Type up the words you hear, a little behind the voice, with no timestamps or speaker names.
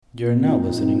You're now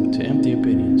listening to Empty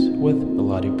Opinions with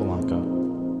Eladio Polanco.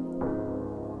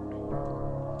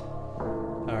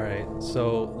 Alright,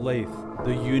 so Laith,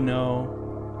 do you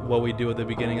know what we do at the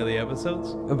beginning of the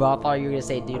episodes? But I thought you were gonna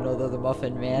say, "Do you know the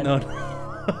Muffin Man?" No.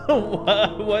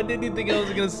 Why did you think I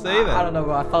was going to say that? I don't know,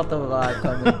 bro. I felt the vibe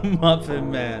coming.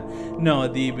 Muffin Man. No,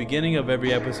 at the beginning of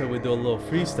every episode, we do a little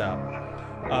freestyle.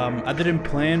 I didn't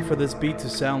plan for this beat to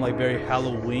sound like very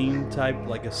Halloween type,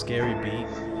 like a scary beat.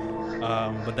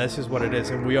 But that's just what it is.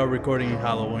 And we are recording in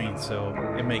Halloween, so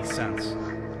it makes sense.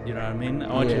 You know what I mean?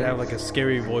 I want you to have like a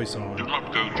scary voice on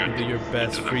and do your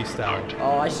best freestyle.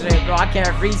 Oh, I should have, bro. I can't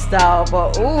freestyle,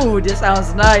 but ooh, this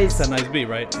sounds nice. It's a nice beat,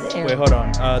 right? Damn. Wait, hold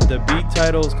on. The beat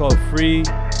title is called Free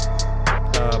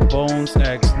Bones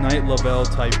X Night Lavelle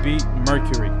type beat,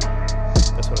 Mercury.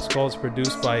 That's what it's called. It's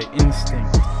produced by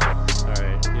Instinct.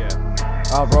 Alright, yeah.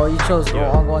 Oh, bro, you chose the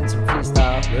wrong one to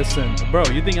freestyle. Listen, bro,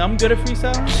 you think I'm good at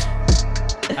freestyle?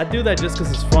 I do that just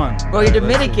because it's fun. Bro, you're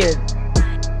Dominican.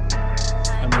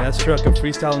 I mean, that's true. I can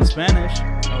freestyle in Spanish.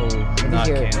 Oh, no, I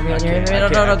can't. No,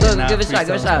 give it a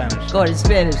shot. Go ahead, in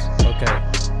Spanish. Okay.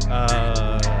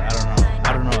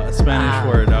 I don't know. A Spanish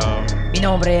word. Mi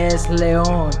nombre es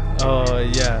León. Oh,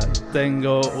 yeah.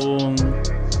 Tengo un...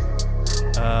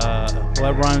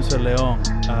 what rhymes with León?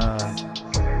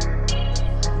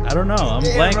 I don't know. I'm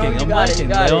blanking. León.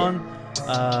 León.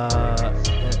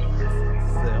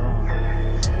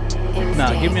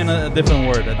 Nah, give me a different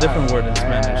word. A different word in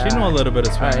Spanish. You know a little bit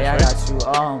of Spanish, right? right? I got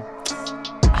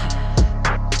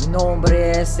you. Mi nombre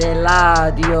es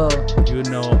Eladio. You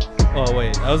know. Oh,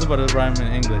 wait. I was about to rhyme in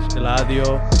English.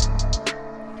 Eladio.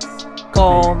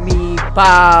 Call me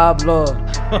Pablo.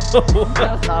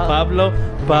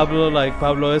 Pablo, like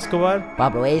Pablo Escobar.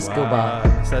 Pablo Escobar. Wow.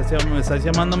 Me estás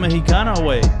llamando mexicano,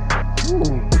 güey.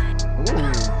 Ooh.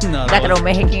 No, Got that old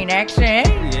Mexican accent?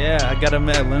 Yeah, I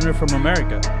learned it from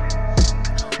America.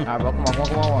 Alright, bro,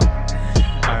 come on.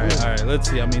 Alright, let's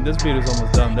see. I mean, this beat is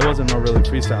almost done. There wasn't no really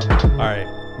freestyle. Alright,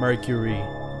 Mercury.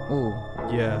 Ooh.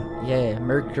 Yeah,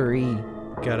 Mercury.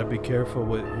 Gotta be careful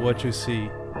with what you see.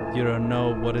 You don't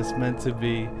know what it's meant to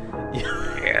be.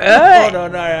 Hold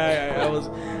on, alright.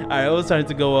 I was starting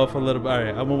to go off a little bit. Alright,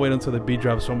 I'm gonna wait until the beat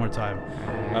drops one more time.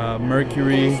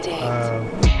 Mercury.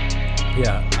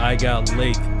 Yeah, I got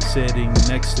Lake sitting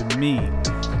next to me.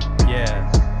 Yeah,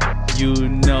 you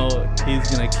know he's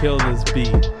gonna kill this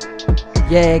beat.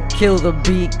 Yeah, kill the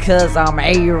beat cause I'm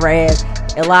A-Rad.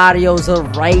 Eladio's a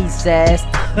racist.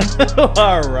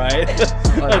 Alright.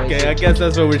 Okay, I guess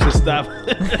that's where we should stop.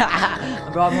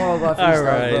 Bro, I'm more about freestyle,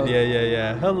 Alright, bro.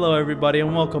 yeah. Hello everybody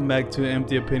and welcome back to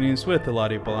Empty Opinions with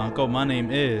Eladio Polanco. My name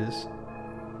is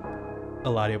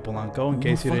Eladio Polanco, in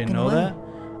case you didn't know that.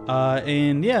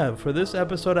 And yeah, for this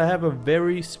episode I have a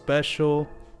very special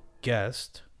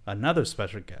guest. Another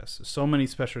special guest. So many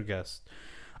special guests.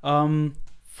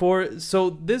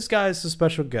 So this guy is a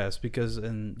special guest because,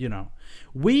 and you know,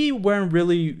 we didn't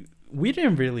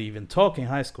really even talk in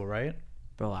high school, right?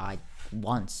 Bro,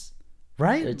 once.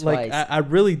 Right? Or Like, twice. I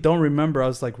really don't remember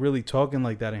us like really talking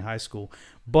like that in high school.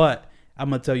 But I'm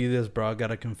going to tell you this, bro. I got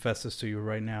to confess this to you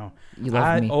right now. You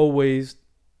love me. Always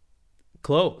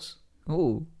close.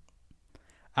 Ooh.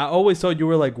 I always thought you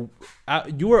were like,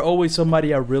 you were always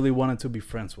somebody I really wanted to be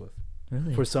friends with.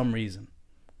 Really? For some reason.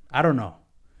 I don't know.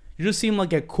 You just seem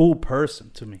like a cool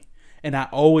person to me. And I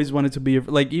always wanted to be,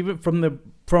 like, even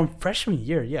from freshman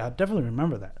year. Yeah, I definitely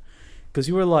remember that. Because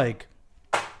you were like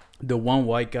the one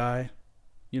white guy.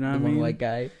 You know what I mean? The one white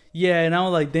guy. Yeah, and I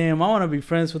was like, damn, I want to be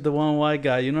friends with the one white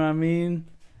guy. You know what I mean?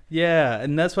 Yeah,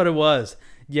 and that's what it was.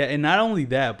 Yeah, and not only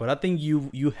that, but I think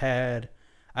you had,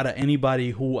 out of anybody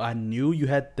who I knew, you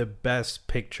had the best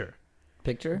picture.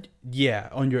 Picture? Yeah,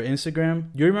 on your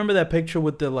Instagram. You remember that picture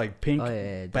with the like pink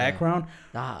background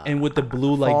and with the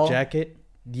blue like jacket?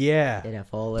 Yeah. Yeah, that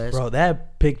fall list. Bro,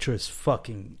 that picture is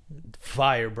fucking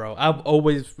fire, bro.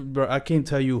 I can't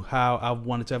tell you how I've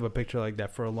wanted to have a picture like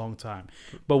that for a long time.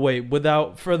 But wait,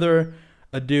 without further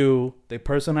ado, the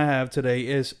person I have today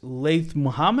is Laith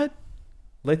Muhammad.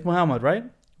 Laith Muhammad, right?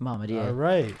 Muhammad, yeah. All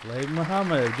right, Laith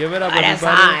Muhammad. Give it up, That's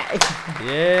everybody. hot.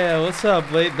 Yeah, what's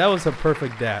up, Laith? That was a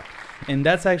perfect dap. And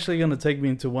that's actually going to take me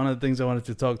into one of the things I wanted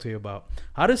to talk to you about.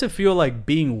 How does it feel like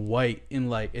being white in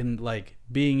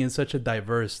being in such a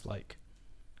diverse like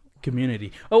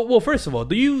community? Oh, well, first of all,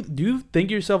 do you think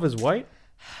yourself as white?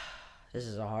 This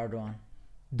is a hard one.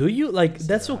 Do you like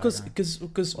that's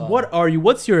because what are you?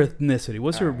 What's your ethnicity?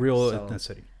 What's your real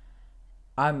ethnicity?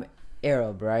 I'm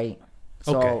Arab, right?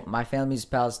 So Okay. my family's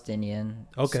Palestinian.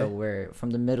 Okay. So we're from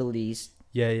the Middle East.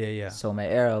 Yeah. So I'm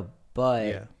Arab, but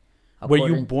Yeah. Were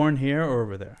you born here or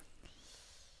over there?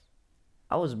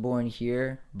 I was born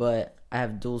here, but I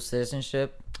have dual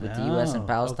citizenship with the U.S. and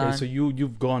Palestine. Okay, so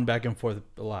you've gone back and forth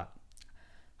a lot.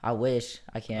 I wish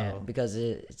I can't because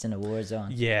it's in a war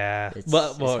zone. Yeah, It's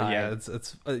but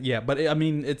I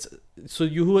mean, it's so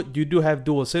you do have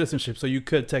dual citizenship, so you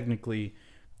could technically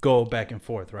go back and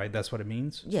forth, right? That's what it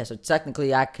means. Yeah, so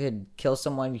technically I could kill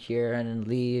someone here and then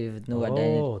leave new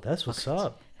identity. Oh, that's what's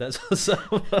up. That's what's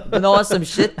up. But no, some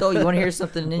shit though. You want to hear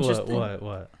something interesting?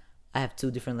 What? I have 2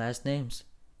 different last names.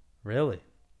 Really?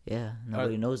 Yeah,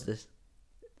 nobody knows this.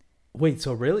 Wait,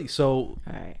 so really? So All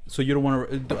right. so you don't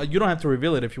want to you don't have to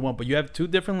reveal it if you want, but you have 2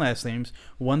 different last names.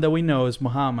 One that we know is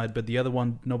Muhammad, but the other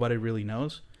one nobody really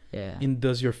knows. Yeah. And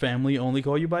does your family only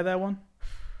call you by that one?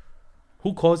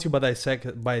 Who calls you by that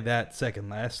second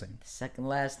last name? Second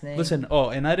last name. Listen,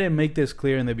 and I didn't make this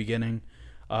clear in the beginning.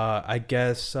 I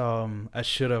guess I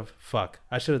should have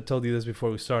told you this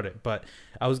before we started, but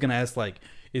I was gonna ask I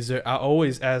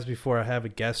always ask before I have a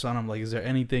guest on. I'm like, is there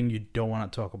anything you don't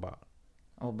want to talk about?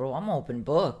 Oh, bro, I'm an open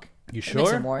book. You It sure?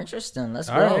 makes it more interesting. Let's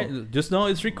All go. right, just know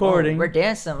it's recording. Oh, we're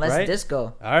dancing. Let's right?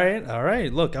 disco. All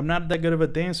right. Look, I'm not that good of a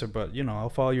dancer, but I'll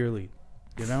follow your lead.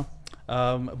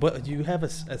 But you have a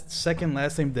second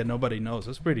last name that nobody knows.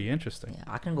 That's pretty interesting. Yeah,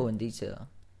 I can go in detail.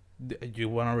 You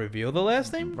want to reveal the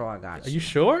last name? Bro, I got Are you. you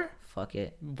sure? Fuck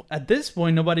it. At this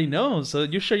point, nobody knows. So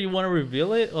you sure you want to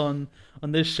reveal it on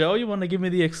this show? You want to give me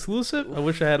the exclusive? I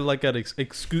wish I had like an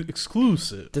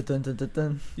exclusive. Dun, dun, dun, dun,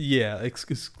 dun. Yeah,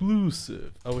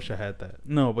 exclusive. I wish I had that.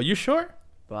 No, but you sure?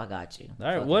 Bro, I got you. All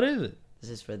right, Fuck what it. is it? This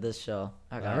is for this show.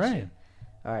 I got All right. you.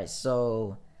 All right,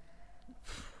 so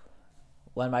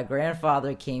when my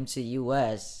grandfather came to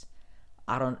U.S.,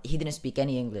 he didn't speak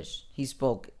any English. He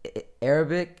spoke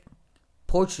Arabic,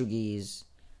 Portuguese,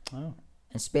 Oh.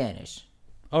 and Spanish.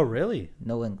 Oh, really?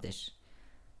 No English.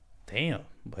 Damn.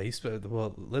 But he spoke, he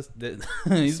So spoke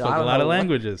I a don't lot know of what-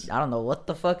 languages. I don't know what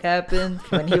the fuck happened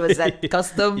when he was at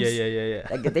customs. Yeah.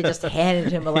 Like, they just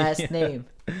handed him a last name.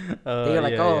 They were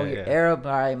like, you're Arab,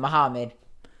 all right, Muhammad.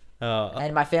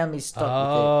 And my family stuck with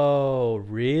Oh,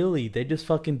 really? They just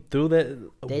fucking threw that. it.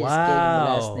 They just gave him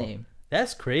the last name.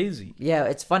 That's crazy. Yeah,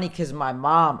 it's funny because my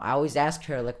mom, I always ask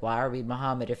her, like, why are we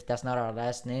Muhammad if that's not our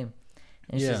last name?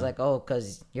 And Yeah. she's like, oh,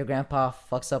 because your grandpa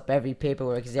fucks up every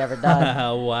paperwork he's ever done.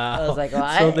 Wow. I was like,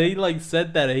 well, so they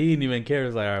said that he didn't even care. He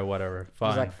was like, all right, whatever,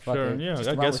 fine, like, fuck sure, it. yeah. Just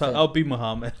I run guess with it. I'll be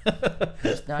Muhammad.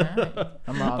 Just, all right,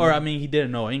 I'm Muhammad. Or I mean, he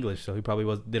didn't know English, so he probably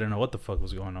didn't know what the fuck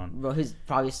was going on. Bro, he's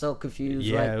probably so confused.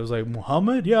 Yeah, it was like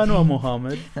Muhammad. Yeah, I know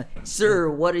Muhammad. Sir,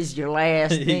 what is your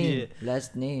last name? Yeah.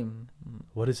 Last name.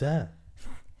 What is that?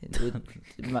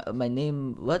 My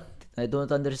name, what? I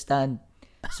don't understand.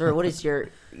 Sir, what is your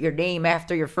name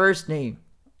after your first name?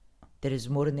 There is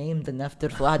more name than after.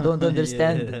 I don't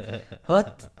understand. Yeah.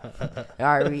 What?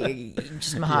 All right,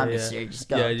 just Muhammad, Yeah. sir. Just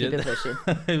go. Yeah, Keep it just- pushing.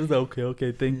 It was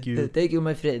okay. Thank you. Thank you,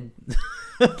 my friend.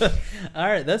 All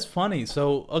right, that's funny.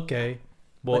 So okay,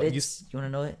 well, But you you want to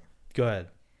know it? go ahead.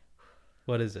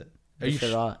 What is it? Are you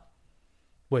Bisharat.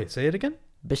 wait? Say it again.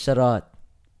 Bisharat.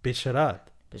 Bisharat.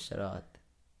 Bisharat.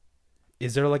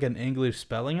 Is there like an English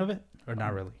spelling of it, or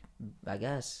not really? I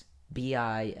guess.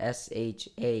 Bisharat.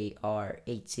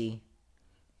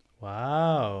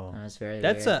 Wow. That's very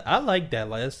That's weird. I like that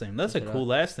last name. That's a Bisharat. cool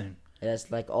last name.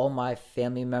 That's like all my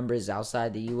family members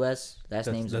outside the U.S. Last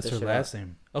names. That's her Bisharat. last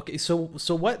name. Okay, so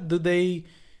what do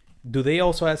they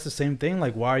also ask the same thing?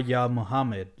 Like, why are y'all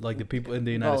Muhammad? Like the people in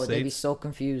the United Bro, they be States? so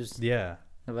confused. Yeah.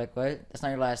 They're like, what? That's not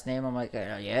your last name? I'm like,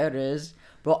 yeah, it is.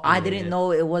 Bro, I didn't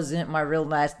know it wasn't my real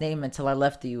last name until I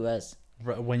left the U.S.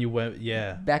 When you went,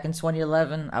 yeah. Back in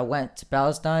 2011, I went to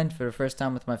Palestine for the first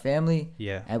time with my family.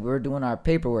 Yeah. And we were doing our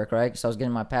paperwork, right? So I was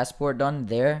getting my passport done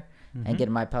there Mm-hmm. and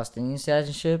getting my Palestinian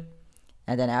citizenship.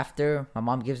 And then after, my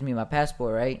mom gives me my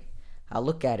passport, right? I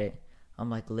look at it. I'm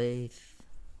like, Laith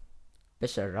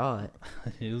Bisharat.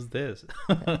 Who's this?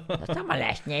 That's not my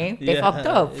last name. They fucked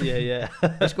up. Yeah.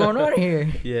 What's going on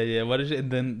here? Yeah. What is it?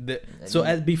 And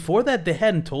then before that, they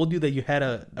hadn't told you that you had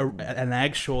an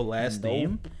actual last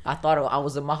name. I thought I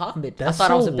was a Muhammad. That's I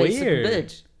thought I was so a basic weird.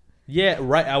 bitch. Yeah,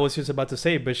 right. I was just about to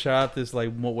say, Bisharat is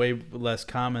like way less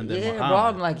common than Yeah, Muhammad. bro.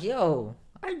 I'm like, yo,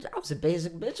 I was a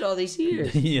basic bitch all these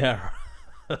years. Yeah.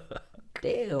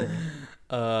 Damn.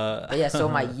 But yeah, so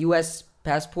my U.S.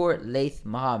 passport, Laith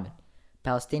Muhammad.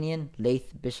 Palestinian,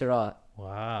 Laith Bisharat.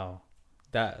 Wow.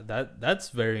 That's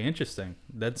very interesting.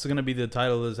 That's gonna be the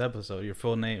title of this episode. Your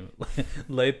full name,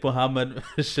 Laith Muhammad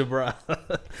Shabra.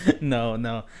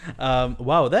 No.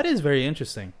 Wow, that is very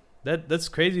interesting. That's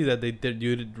crazy that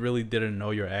you really didn't know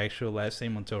your actual last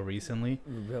name until recently.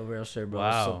 Real sure, bro. I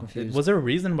was so Wow. confused. Was there a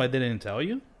reason why they didn't tell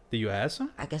you? Did you ask them?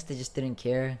 I guess they just didn't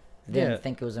care. They didn't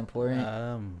think it was important.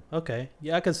 Okay.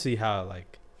 Yeah, I could see how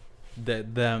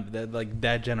that like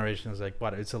that generation is like,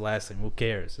 what? It's the last thing. Who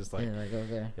cares? It's like, Yeah, like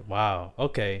okay. wow.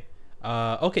 Okay.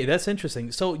 Okay, that's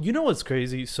interesting. So you know what's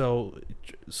crazy? So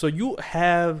you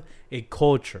have a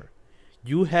culture,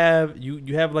 you have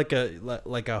like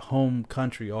a home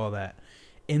country, all that,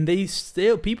 and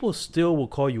people still will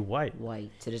call you white.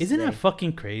 White to this Isn't day. that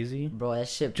fucking crazy? Bro, that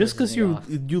shit. Just pisses because me off.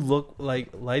 you look like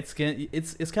light skin,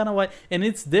 it's kind of white, and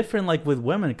it's different like with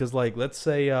women. Because like let's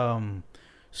say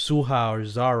Suha or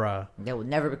Zara, That would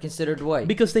never be considered white.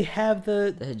 because they have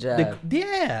The hijab.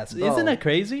 yes, Bro. isn't that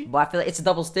crazy? But I feel like it's a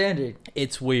double standard.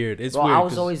 It's weird. It's Bro, weird. I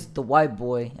was 'cause always the white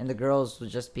boy, and the girls would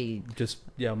just be just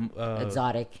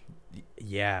exotic.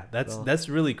 yeah. That's Bro. that's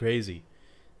really crazy.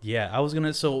 Yeah, I was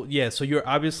gonna. So you're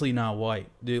obviously not white,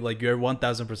 dude. Like you're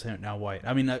 1,000% not white.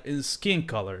 I mean, in skin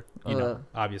color,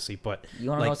 obviously, but You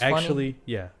wanna know like what's funny? actually,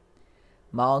 yeah.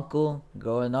 My uncle,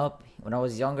 growing up, when I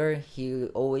was younger, he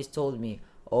always told me,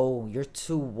 "Oh, you're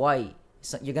too white.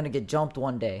 So you're gonna get jumped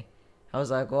one day." I was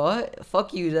like, "What?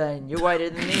 Fuck you, then. You're whiter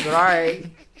than me, but all right."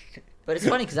 But it's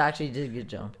funny because I actually did get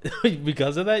jumped.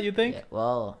 Because of that, you think? Yeah,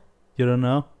 well, You don't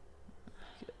know.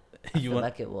 I feel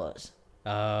like it was.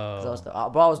 'Cause I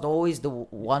was always the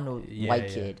one white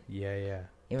kid. Yeah.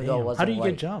 Even though I Damn, wasn't how do you white.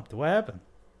 get jumped? What happened?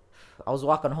 I was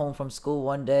walking home from school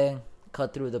one day,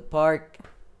 cut through the park.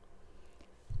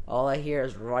 All I hear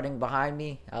is running behind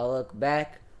me. I look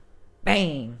back,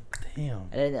 bang, Damn.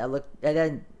 and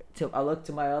then I look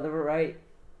to my other right,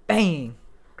 bang,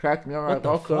 cracked me. I'm What like, the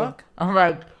okay. fuck? I'm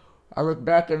like, I look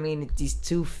back at me and it's these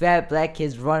two fat black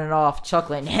kids running off,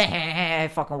 chuckling,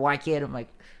 fucking white kid. I'm like,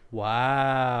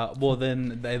 Wow. Well,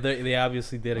 then they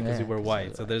obviously did it because you Yeah, were so,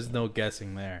 white, so there's no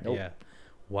guessing there. Nope. Yeah.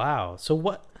 Wow. So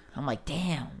what? I'm like,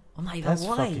 damn, I'm not even That's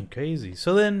white. fucking crazy.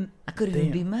 So then, I couldn't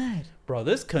even damn. be mad. bro,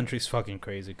 this country's fucking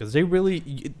crazy because they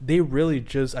really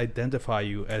just identify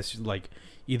you as like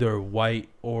either white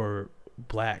or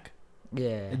black.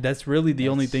 Yeah. That's really the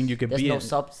only thing you could There's be. no in.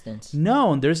 substance.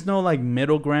 No, there's no like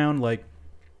middle ground. Like,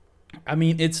 I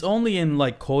mean, it's only in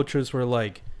like cultures where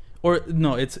like, or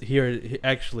no, it's here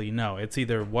actually. No, it's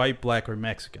either white, black, or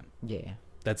Mexican. Yeah.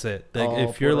 That's it. Like, Oh,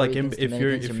 if you're Puerto like Ricans, if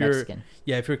Dominicans, you're Mexican.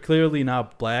 yeah, if you're clearly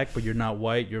not black but you're not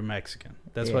white, you're Mexican.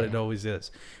 That's what it Yeah. always is.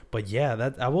 But yeah,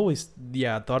 that I've always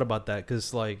thought about that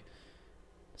because like,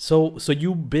 so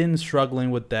you've been struggling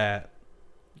with that.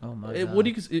 Oh my What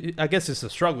god. do you? I guess it's a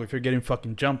struggle if you're getting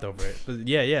fucking jumped over it. But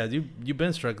yeah, you've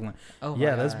been struggling. Oh my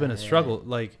Yeah, that's been a God, yeah. struggle.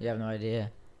 Like, You have no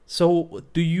idea. so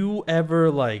do you ever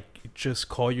like just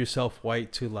call yourself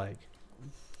white to like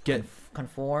get?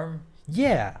 Conform.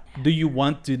 Yeah. Do you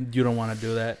want to? You don't want to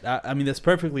do that. I mean, that's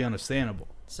perfectly understandable.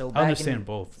 So I back understand in,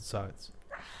 both sides.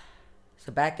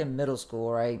 so back in middle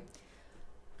school, right?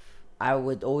 I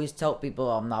would always tell people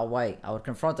I'm not white. I would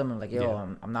confront them and like, yo,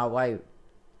 Yeah. I'm not white.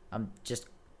 I'm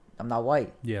not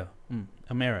white. Yeah.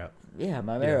 I'm Arab. Yeah, I'm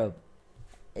Yeah. Arab.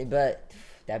 But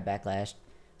that backlash.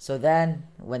 So then,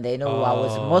 when they knew I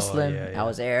was Oh, Muslim, yeah, I yeah.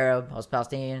 was Arab, I was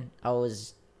Palestinian,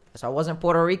 so I wasn't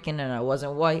Puerto Rican, and I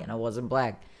wasn't white, and I wasn't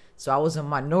black. So I was a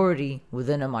minority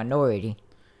within a minority.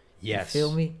 Yes. You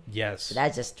feel me? Yes. So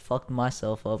that just fucked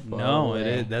myself up. No, all the it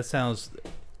way. is. That sounds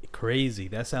crazy.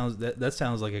 That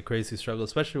sounds like a crazy struggle,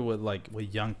 especially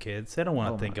with young kids. They don't want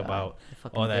to Oh my think God. about The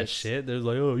fucking all that bitch. shit. They're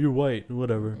like, oh, you're white,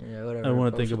 whatever. Yeah, whatever. I don't want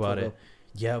Oh, to think shut about the it. fuck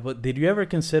Yeah, but did you ever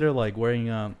consider like wearing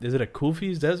is it a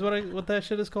kufis? That's what that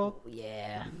shit is called. up.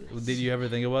 Yeah. Did you ever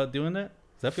think about doing that?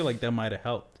 'Cause I feel like that might have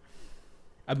helped.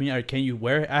 I mean, can you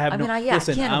wear it? I have I no. mean,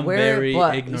 Listen, I can't I'm wear very it,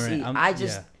 but ignorant. You see, I'm, I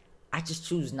just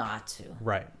choose not to.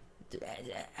 right. It's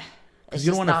you just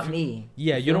don't wanna not fe- me.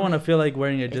 Yeah, you don't want to feel like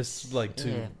wearing it just It's- like to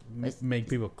yeah, it's- make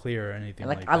people clear or anything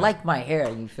Like like I that. like my hair.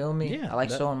 You feel me? Yeah, I like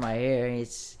that- showing my hair.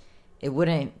 It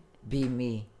wouldn't be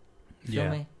me. You feel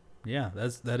Yeah. me? Yeah,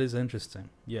 that is interesting.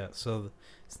 Yeah, so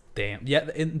damn. Yeah,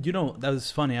 and you know that was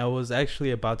funny. I was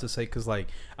actually about to say because like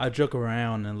I joke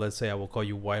around and let's say I will call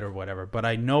you white or whatever, but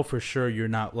I know for sure you're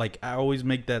not. Like I always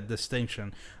make that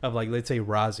distinction of like let's say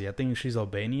Razi. I think she's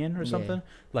Albanian or Yeah. something.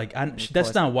 Like Of that's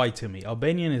course. not white to me.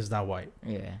 Albanian is not white.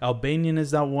 Yeah. Albanian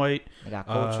is not white. They got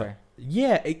Uh, culture.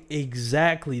 Yeah,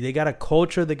 exactly. They got a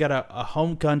culture. They got a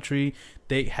home country.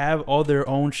 They have all their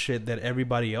own shit that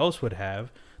everybody else would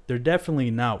have. They're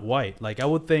definitely not white. Like I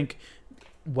would think,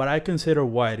 what I consider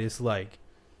white is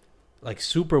like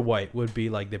super white would be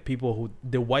like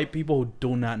the white people who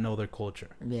do not know their culture,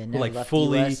 Yeah. who Never like left the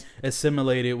fully US.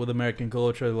 assimilated with American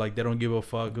culture. Like they don't give a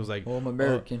fuck. It was like, Oh, I'm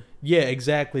American. yeah,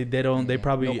 exactly. They don't. They Yeah,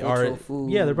 probably no are. cultural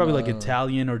food, Yeah, they're probably like no-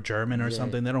 Italian or German or Yeah.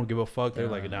 something. They don't give a fuck. They're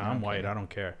Yeah, like, I nah, I'm don't white. care. I don't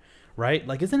care. Right?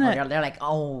 Like, isn't Oh, that? they're like,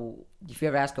 oh, if you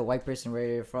ever ask a white person where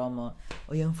you're from, oh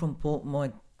yeah, I'm from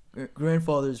my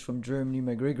grandfather's from Germany,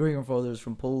 my great grandfather's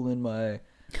from Poland, my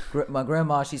My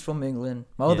grandma, she's from England.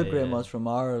 My other grandma's from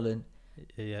Ireland.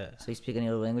 Yeah. So you speak any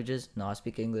other languages? No, I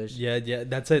speak English. Yeah,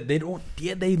 that's it. They don't.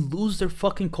 Yeah, they lose their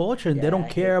fucking culture, and they don't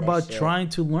care about trying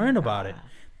to learn about it.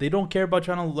 They don't care about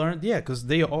trying to learn. Yeah, because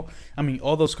they all. I mean,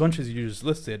 all those countries you just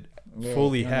listed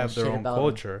fully have their own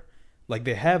culture. Like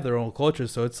they have their own culture,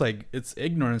 so it's like it's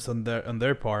ignorance on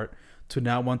their part to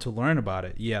not want to learn about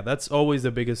it. Yeah, that's always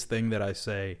the biggest thing that I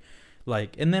say.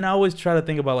 Like, and then I always try to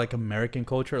think about like American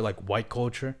culture, like white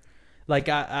culture. Like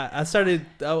I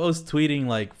was tweeting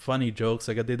like funny jokes.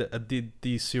 Like I did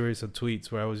these series of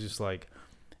tweets where I was just like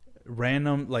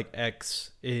random like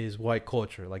X is white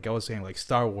culture. Like I was saying like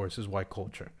Star Wars is white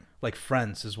culture. Like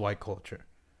Friends is white culture.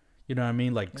 You know what I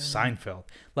mean? Like Seinfeld.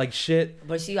 Like shit.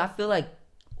 But see, I feel like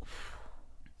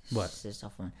what? This is a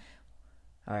tough one.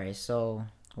 All right, so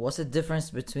what's the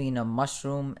difference between a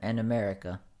mushroom and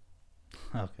America?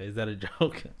 Okay, is that a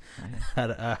joke?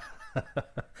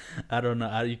 I don't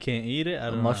know. You can't eat it. I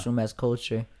don't know. Mushroom has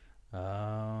culture.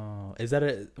 Oh, is that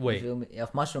a wait?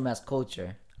 If mushroom has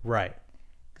culture, right?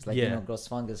 Because like you know, grows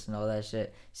fungus and all that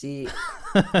shit. See,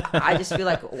 I just feel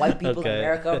like white people in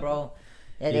America, bro.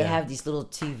 Yeah, they have these little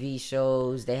TV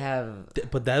shows. They have,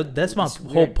 but that's my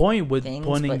whole point with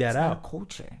pointing that out.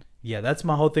 Culture. Yeah, that's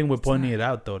my whole thing with pointing it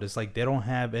out, though. It's like they don't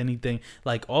have anything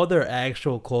like all their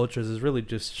actual cultures is really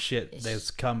just shit that's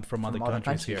come from other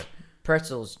countries here.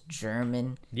 Pretzels,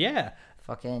 German. Yeah.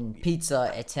 Fucking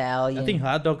pizza, Italian. I think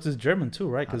hot dogs is German too,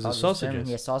 right? Because the sausages. German.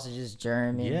 Yeah, sausages,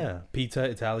 German. Yeah, pizza,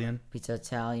 Italian. Pizza,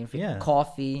 Italian. Yeah.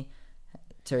 Coffee,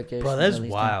 Turkish. Bro, that's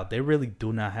wild. They really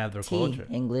do not have their culture.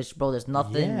 English, bro. There's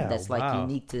nothing that's like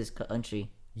unique to this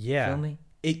country. Yeah. Feel me?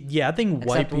 I think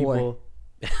white people.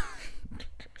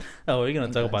 Oh, we're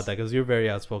gonna talk about that because you're very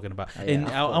outspoken about. Oh, yeah, and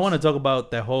I want to talk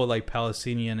about that whole like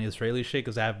Palestinian Israeli shit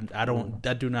because I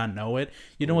do not know it.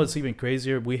 You know what's even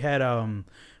crazier? We had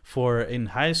for in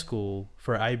high school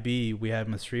for IB we had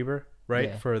Miss Schreiber, right?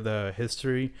 Yeah. For the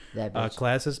history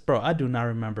classes, bro. I do not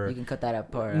remember. You can cut that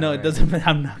up part. No, it doesn't.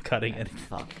 I'm not cutting anything.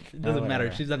 Fuck. It doesn't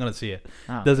matter. She's not gonna see it.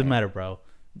 Oh, doesn't matter, bro.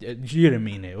 You didn't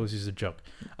mean it. It was just a joke.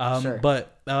 Sure.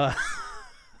 But.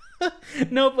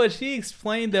 No, but she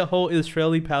explained the whole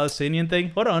Israeli-Palestinian thing.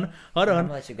 Hold on.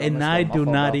 And I do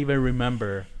not even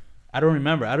remember. I don't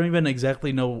remember. I don't even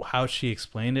exactly know how she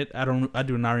explained it. I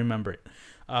do not remember it.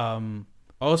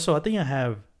 Also, I think I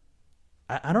have.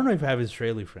 I don't know if I have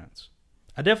Israeli friends.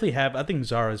 I definitely have. I think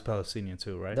Zara is Palestinian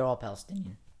too, right? They're all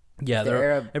Palestinian.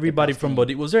 Yeah, everybody from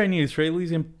Bodin. Was there any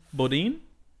Israelis in Bodin?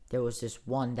 There was this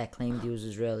one that claimed he was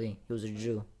Israeli. He was a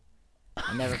Jew.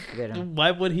 I'll never forget him.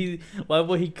 Why would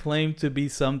he claim to be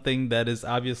something that is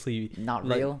obviously not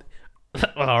real?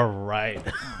 All right.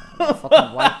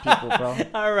 Fucking white people, bro.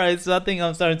 All right, so I think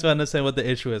I'm starting to understand what the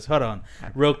issue is. Hold on,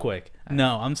 real quick.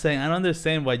 No, I'm saying I don't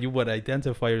understand why you would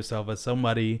identify yourself as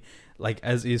somebody like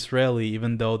as Israeli,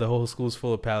 even though the whole school's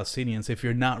full of Palestinians. If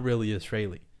you're not really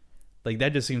Israeli, like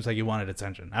that just seems like you wanted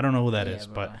attention. I don't know who that is,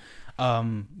 bro.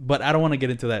 But I don't want to get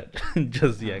into that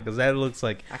just yet because that looks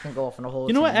like I can go off on a whole.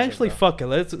 You know what? Actually, fuck it.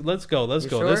 Let's go. Let's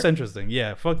go. Sure? That's interesting.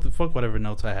 Yeah. Fuck whatever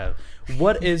notes I have.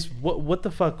 What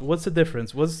the fuck? What's the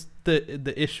difference? What's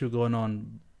the issue going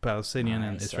on Palestinian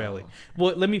and Israeli?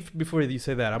 Well, let me before you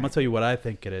say that, I'm gonna tell you what I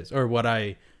think it is, or what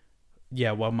I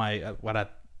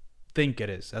think it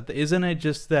is. Isn't it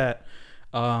just that?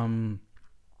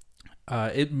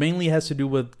 It mainly has to do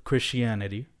with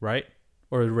Christianity, right,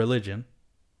 or religion.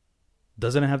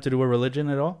 Doesn't it have to do with religion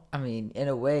at all? I mean, in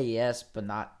a way, yes, but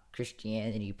not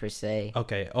Christianity per se.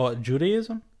 Okay. Oh,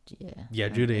 Judaism? Yeah. Yeah,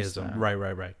 Judaism.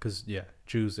 Right. Because,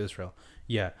 Jews, Israel.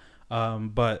 Yeah.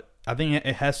 But I think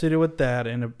it has to do with that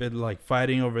and a bit like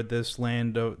fighting over this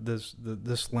land,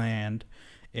 this land,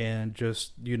 and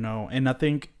just, and I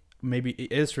think maybe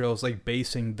Israel is like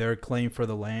basing their claim for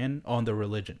the land on the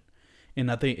religion.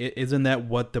 And I think, isn't that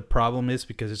what the problem is?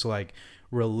 Because it's like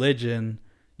religion,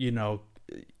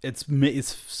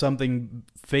 it's something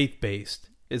faith-based.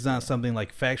 It's not something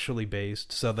like factually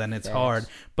based. So then it's hard.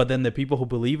 But then the people who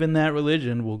believe in that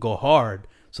religion will go hard.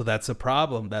 So that's a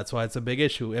problem. That's why it's a big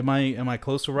issue. Am I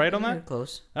close to right on that? You're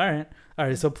close. All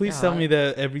right. So please tell me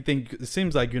that everything. It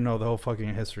seems like you know the whole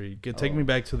fucking history. Take me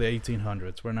back to the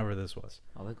 1800s, whenever this was.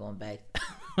 Oh, we're going back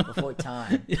before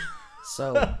time.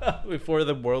 So before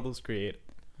the world was created.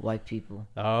 White people.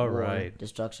 All right.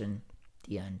 Destruction.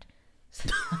 The end.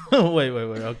 wait.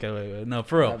 Okay, wait. No,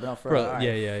 for real. For real. Right.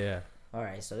 Yeah. All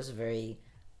right. So this is a very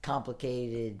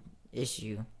complicated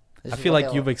issue. This I is feel what like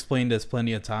they you've all- explained this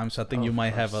plenty of times, so I think Oh, you of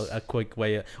might have course. a quick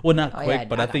way. Well, not Oh, quick, yeah,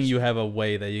 but I I think got you you. have a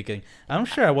way that you can. I'm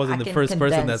sure I wasn't the can first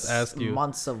person that's condense asked you.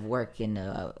 months of work in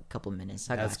a couple minutes.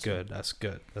 I That's got you. good. That's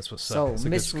good. That's what's So up. It's a good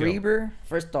Miss skill. Reber,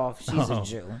 first off, she's Oh. a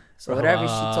Jew. So whatever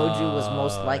she told you was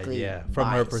most likely yeah, from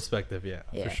her biased. perspective, yeah,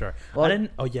 Yeah. for sure. Well- I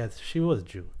didn't. Oh yeah, she was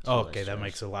Jew. Oh, was, okay, she that was.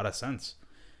 makes a lot of sense.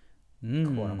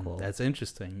 unquote. That's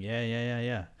interesting.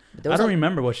 Yeah. But there I was don't a-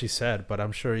 remember what she said, but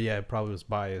I'm sure. Yeah, it probably was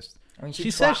biased. I mean,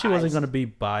 She said she wasn't tries. gonna be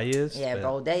biased. Yeah, but-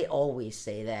 bro. They always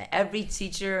say that. Every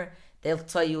teacher, they'll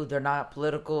tell you they're not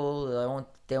political.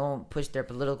 They won't push their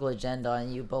political agenda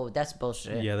on you, bro. That's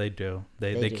bullshit. Yeah, they do.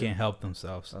 They They do. can't help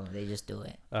themselves. Bro, they just do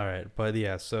it. All right, but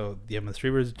yeah, so yeah, Miss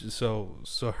Reber's so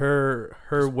her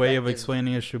way of Perspective.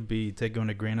 explaining it should be taken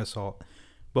with a grain of salt.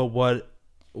 But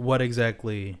what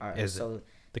exactly All right. is it? So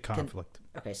The conflict.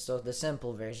 okay. So the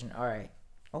simple version. All right.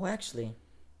 Oh, actually,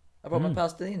 I brought my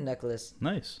Palestinian necklace.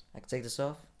 Nice. I can take this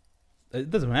off. It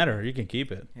doesn't matter. You can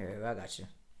keep it. Here, I got you.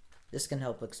 This can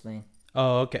help explain.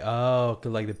 Oh, okay. Oh,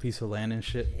 'cause like the piece of land and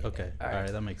shit. Yeah. Okay. All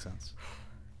right, that makes sense.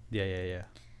 Yeah.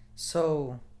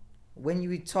 So, when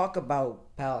you talk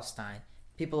about Palestine,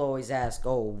 people always ask,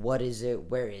 "Oh, what is it?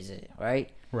 Where is it?"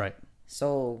 Right? Right.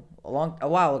 So, a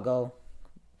while ago,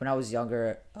 when I was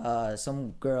younger,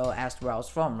 some girl asked where I was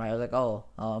from. Right? I was like, "Oh,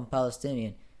 I'm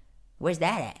Palestinian." Where's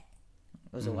that at?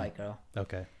 It was a white girl.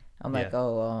 Okay. I'm like, Yeah.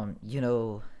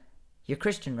 "Oh, you're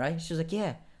Christian, right?" She was like,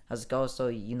 "Yeah." I was like, "Oh, so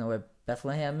you know where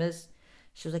Bethlehem is?"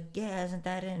 She was like, "Yeah, isn't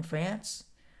that in France?"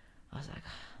 I was like,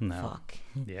 No. "Fuck,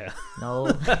 Yeah. no."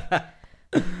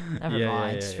 Never Yeah,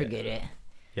 mind, yeah, just yeah. forget it.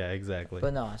 Yeah. Exactly.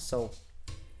 But no, so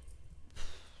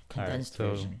condensed so-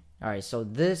 version. All right, so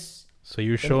this So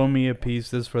you're showing me a piece.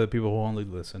 This is for the people who only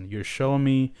listen. You're showing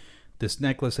me this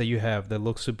necklace that you have that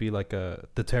looks to be like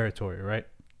the territory, right?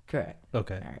 correct.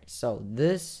 Okay. All right, so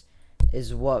this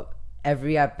is what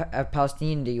every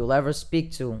Palestinian that you'll ever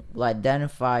speak to will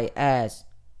identify as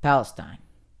Palestine.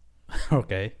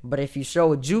 Okay. But if you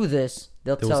show a Jew this,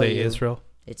 they'll They will tell say you Israel.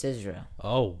 it's Israel.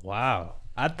 Oh wow!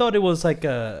 I thought it was like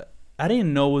a. I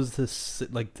didn't know it was this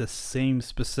like the same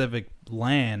specific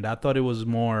land. I thought it was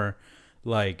more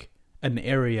like an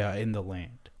area in the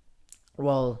land.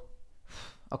 Well,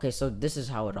 okay, so this is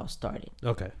how it all started.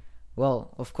 Okay.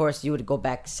 Well, of course, you would go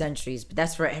back centuries, but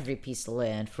that's for every piece of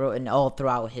land, and all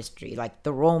throughout history. Like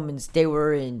the Romans, they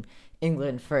were in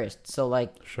England first, so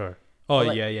like Sure. Oh Well,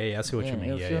 like- yeah. I see what you mean.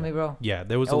 you Yeah, feel yeah. me, bro? Yeah,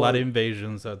 there was a Oh, lot of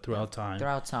invasions throughout time.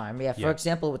 Throughout time, yeah. For Yeah.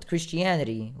 example, with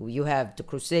Christianity, you have the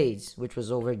Crusades, which was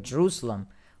over Jerusalem,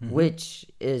 Mm-hmm. which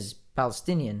is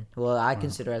Palestinian. Well, I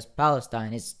consider as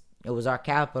Palestine. It was our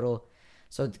capital.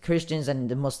 So the Christians and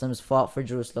the Muslims fought for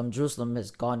Jerusalem. Jerusalem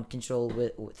has gone control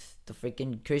with the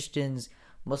freaking Christians,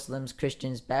 Muslims,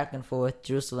 Christians, back and forth.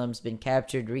 Jerusalem's been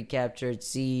captured, recaptured,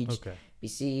 sieged, Okay.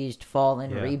 besieged,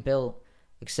 fallen, Yeah. rebuilt,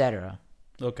 etc.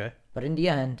 Okay. But in the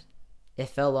end, it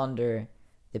fell under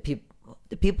the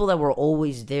people that were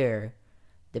always there.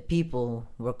 The people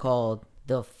were called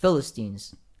the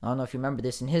Philistines. I don't know if you remember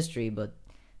this in history, but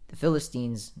the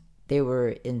Philistines, they were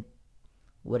in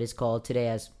what is called today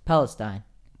as Palestine.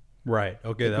 Right.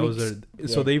 Okay. The That was Greeks- their.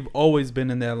 So yeah. they've always been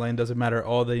in that land. Doesn't matter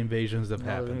all the invasions that have All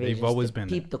the happened. invasions. They've always the been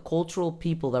there. the cultural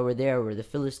people that were there were the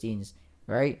Philistines,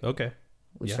 right? Okay.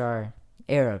 Which Yeah. are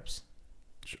Arabs.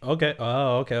 Okay.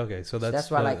 Oh. Okay. So So that's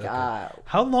that's why, the- like, okay.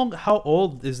 How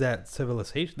old is that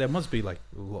civilization? That must be like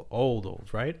old,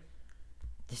 right?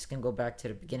 this can go back to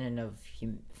the beginning of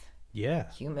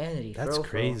Yeah. humanity. That's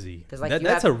crazy. Because like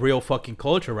That's a real fucking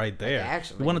culture right there.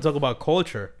 actually- you want to talk about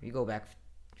culture? you go back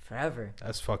forever.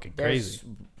 That's fucking There's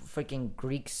crazy. freaking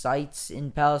Greek sites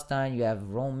in Palestine. You have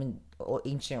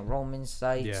ancient Roman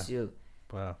sites. Yeah. You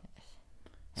Wow.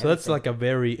 So that's everything. like a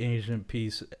very ancient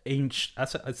piece. Ancient.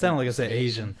 It sounded like I said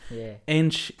Asian. Yeah.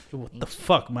 Ancient. What the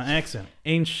fuck? My accent.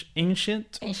 Ancient.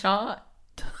 Ancient. Ancient.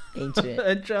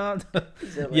 Ancient.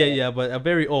 So, yeah. But a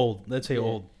very old. Let's say Yeah.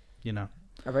 old. You know.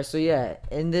 All right. So yeah,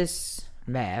 in this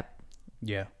map,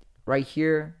 Yeah. right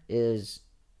here is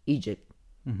Egypt.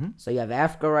 Mm-hmm. So you have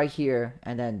Africa right here,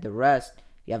 and then the rest.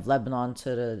 You have Lebanon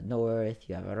to the north.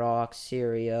 You have Iraq,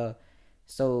 Syria.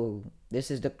 So this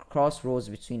is the crossroads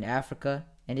between Africa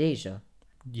and Asia,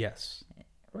 Yes.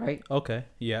 right? Okay.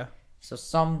 Yeah. So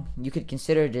you could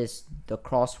consider this the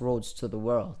crossroads to the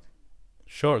world.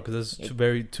 Sure. Because it's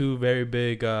two very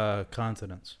big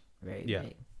continents. Very Yeah.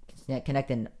 big.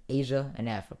 Connecting Asia and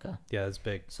Africa. Yeah, it's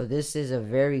big. So this is a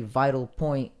very vital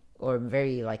point, or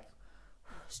very like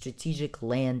strategic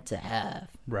land to have,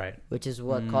 Right. which is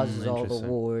what causes all the interesting.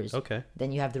 wars. Okay.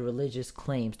 Then you have the religious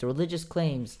claims. The religious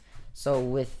claims. So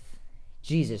with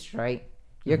Jesus, right?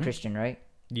 You're Christian, right?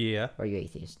 Yeah. Or are you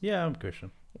atheist? Yeah, I'm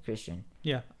Christian. You're Christian.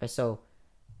 Yeah. So,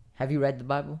 have you read the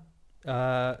Bible?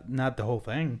 Not the whole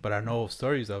thing, but I know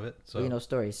stories of it. So You know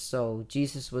stories. So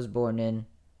Jesus was born in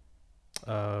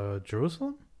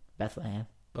Jerusalem. Bethlehem.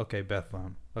 Okay,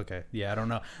 Bethlehem. Okay, yeah, I don't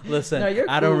know. Listen, No, you're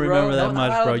I don't cool, bro. remember that No, much, not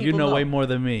a lot bro. of You people know know. way more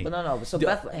than me. But no. So Yo,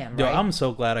 Bethlehem, Yo, right? I'm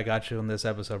so glad I got you on this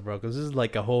episode, bro, because this is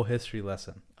like a whole history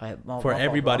lesson. All right, well, for my fault, bro.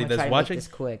 everybody I'm gonna that's try to make watching. this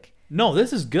quick. No,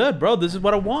 this is good, bro. This is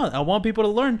what I want. I want people to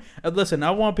learn. Listen,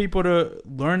 I want people to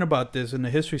learn about this in the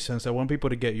history sense. I want people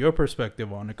to get your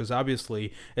perspective on it because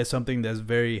obviously it's something that's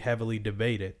very heavily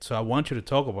debated. So I want you to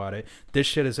talk about it. This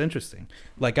shit is interesting.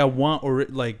 Like I want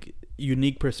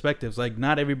unique perspectives. Like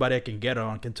not everybody I can get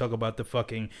on can talk about the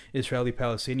fucking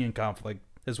Israeli-Palestinian conflict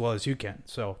as well as you can.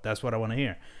 So that's what I want to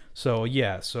hear. So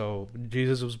yeah, so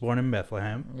Jesus was born in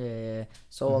Bethlehem. Yeah.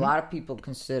 So a lot of people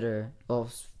consider,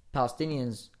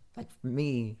 Palestinians, like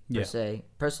me per se,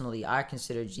 personally, I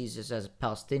consider Jesus as a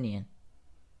Palestinian.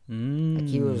 Like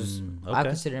he was, I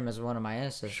consider him as one of my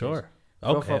ancestors. Sure.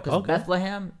 Okay. Because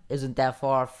Bethlehem isn't that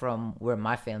far from where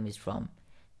my family's from.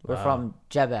 We're from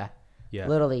Jebeh. Yeah.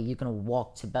 Literally, you can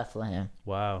walk to Bethlehem.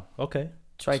 Wow. Okay.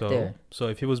 It's right there. So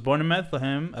if he was born in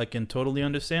Bethlehem, I can totally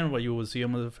understand why you would see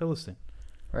him as a Philistine.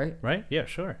 Right? Right? Yeah,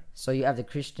 sure. So you have the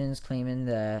Christians claiming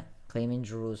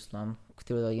Jerusalem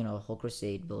through the whole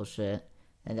crusade bullshit,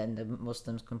 and then the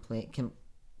Muslims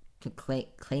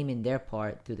claiming their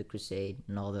part through the crusade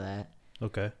and all that.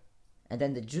 Okay. And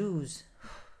then the Jews,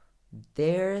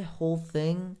 their whole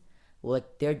thing,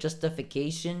 like their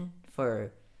justification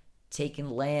for taking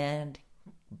land,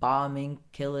 bombing,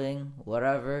 killing,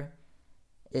 whatever,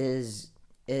 is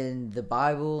in the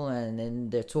Bible and in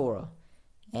the Torah.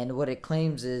 And what it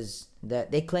claims is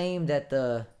that they claim that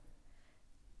the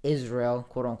Israel,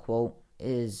 quote unquote,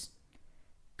 is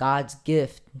God's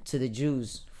gift to the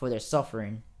Jews for their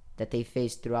suffering that they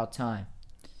faced throughout time.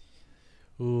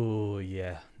 Ooh,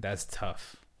 yeah. That's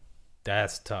tough.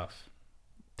 That's tough.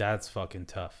 That's fucking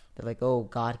tough. They're like, oh,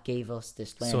 God gave us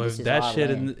this land. So this if that shit,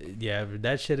 land.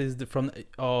 that shit is from.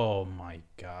 Oh my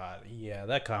god, yeah,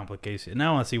 that complicates it.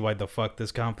 Now I see why the fuck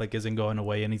this conflict isn't going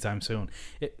away anytime soon.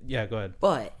 Yeah, go ahead.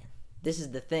 But this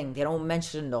is the thing: they don't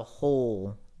mention the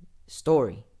whole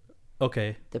story.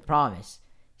 Okay. The promise.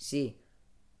 See,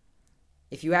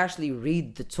 if you actually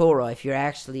read the Torah, if you're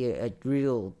actually a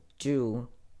real Jew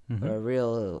or a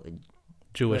real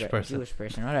Jewish person,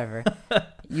 whatever,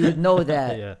 you would know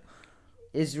that yeah.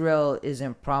 Israel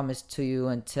isn't promised to you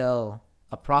until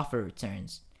a prophet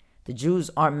returns. The Jews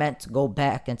aren't meant to go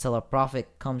back until a prophet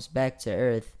comes back to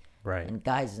earth Right. and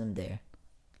guides them there.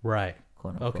 Right.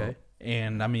 Quote unquote. Okay.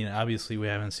 And I mean, obviously, we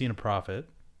haven't seen a prophet.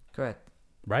 Correct.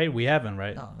 Right? We haven't,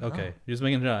 right? No, okay. no. Just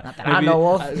making sure. Not that I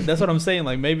know of. That's what I'm saying.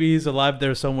 Like, maybe he's alive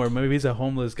there somewhere. Maybe he's a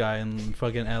homeless guy in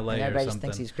fucking LA And or everybody just something.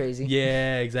 thinks he's crazy.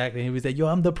 Yeah, exactly. He was like, yo,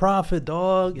 I'm the prophet,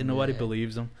 dog. And nobody Yeah.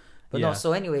 believes him. But yeah. no,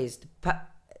 so anyways,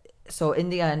 so in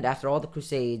the end, after all the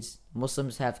Crusades,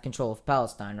 Muslims have control of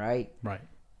Palestine, right? Right.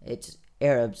 It's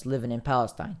Arabs living in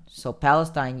Palestine. So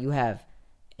Palestine, you have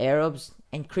Arabs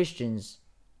and Christians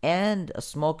and a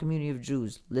small community of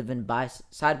Jews living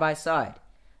side by side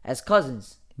as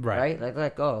cousins. Right.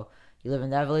 Like, oh, you live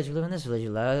in that village, you live in this village.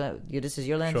 This is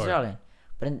your land, this is Sure. your land.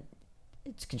 But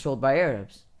it's controlled by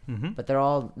Arabs. Mm-hmm. But they're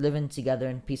all living together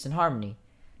in peace and harmony,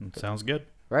 Sounds good.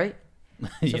 right? So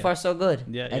Yeah. far, so good.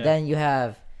 Yeah, And yeah. then you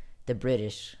have the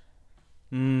British.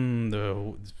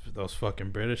 Those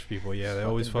fucking British people. Yeah, they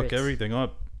always fuck Brits. everything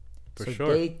up. For So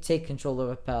sure. they take control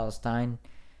over Palestine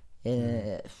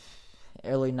in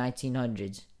early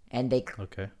 1900s. And they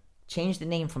Okay. changed the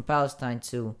name from Palestine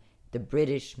to the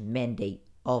British Mandate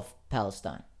of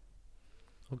Palestine.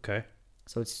 Okay.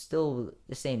 So it's still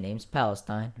the same name. It's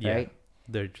Palestine, Yeah. right?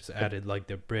 They just added like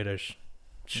the British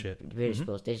shit. British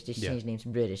bills. They just Yeah. changed names to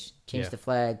British. Change Yeah. the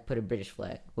flag, put a British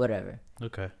flag, whatever.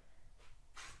 Okay.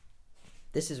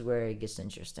 This is where it gets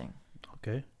interesting.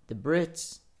 Okay. The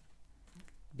Brits,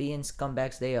 being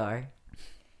scumbags they are,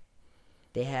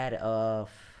 they had a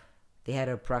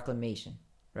proclamation,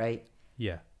 right?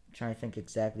 Yeah. I'm trying to think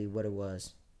exactly what it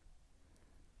was.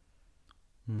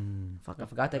 Hmm. Fuck, I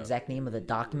forgot the exact name of the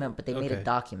document, but they made a Okay.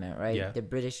 document, right? Yeah. The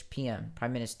British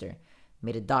Prime Minister,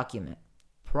 made a document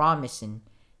promising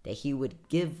that he would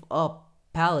give up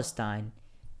Palestine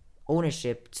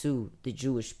ownership to the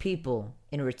Jewish people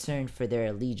in return for their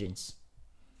allegiance.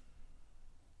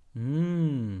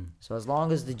 So as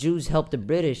long as the Jews help the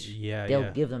British, Yeah, they'll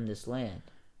yeah. give them this land.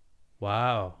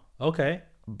 Wow. Okay.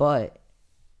 But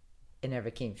it never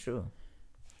came true.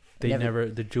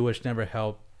 The Jewish never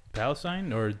helped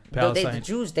Palestine or No, Palestine. the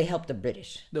Jews, they helped the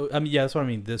British. No, I mean, yeah, that's what I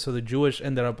mean. So the Jewish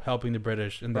ended up helping the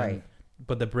British, and then, Right.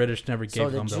 but the British never So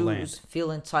gave the them Jews the land.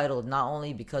 feel entitled not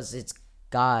only because it's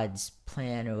God's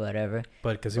plan or whatever.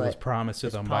 But because it was promised to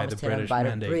It's them by the promised to them British by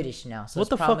mandate. the British now. So What it's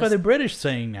the fuck are promised- the British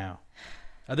saying now?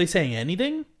 Are they saying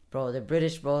anything? Bro, the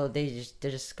British, bro, they're just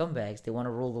scumbags. They want to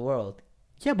rule the world.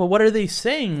 Yeah, but what are they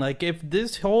saying? Like, if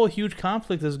this whole huge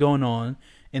conflict is going on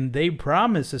and they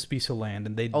promised this piece of land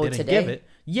and they didn't today? give it.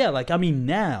 Yeah, like, I mean,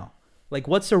 now. Like,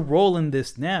 what's their role in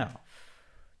this now?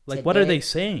 Like, what are Today? they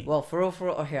saying? Well, for real,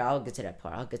 oh, here, I'll get to that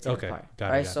part. Okay, All got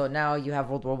right, it. so now you have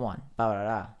World War One. Blah, blah,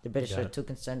 blah. The British Got are it. too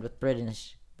concerned with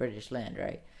British land,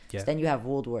 right? Yeah. So then you have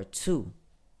World War Two.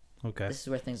 Okay. This is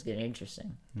where things get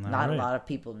interesting. All Not right. a lot of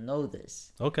people know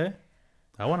this. Okay.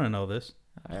 I want to know this.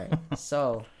 All right.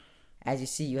 So, as you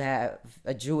see, you have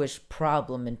a Jewish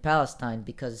problem in Palestine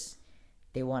because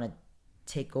they want to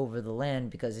take over the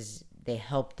land because they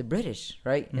helped the British,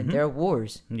 right, in their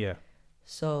wars. Yeah.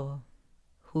 So,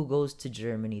 who goes to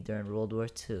Germany during World War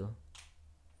II?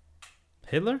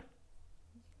 Hitler?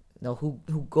 No, who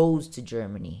goes to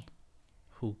Germany?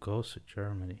 Who goes to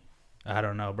Germany? I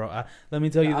don't know, bro. Let me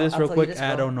tell you this I'll real tell you quick. this,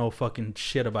 I bro. don't know fucking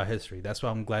shit about history. That's why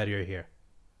I'm glad you're here.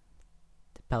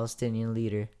 The Palestinian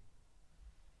leader.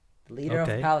 The leader of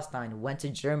Okay. Palestine went to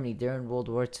Germany during World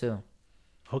War II,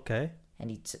 Okay. and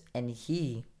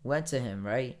he went to him,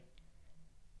 right,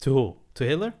 To who? To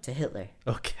Hitler? to Hitler.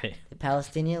 Okay. The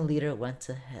Palestinian leader went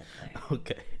to Hitler.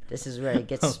 Okay. This is where it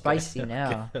gets Okay, spicy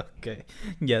now. Okay.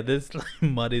 Yeah, this like,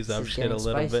 muddies This up is shit a getting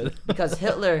little spicy. bit. Because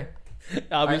Hitler,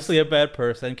 Obviously a bad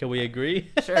person. Can we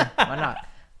agree? sure, why not?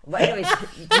 But anyways,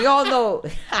 we all know.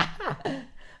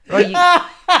 Bro, you,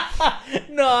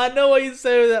 No, I know what you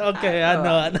say. With that. Okay, I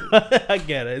know. know. I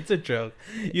get it. It's a joke.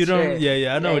 You Sure. don't.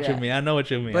 Yeah. I know Yeah, what you yeah. mean. I know what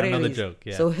you mean. but I know the anyways, joke.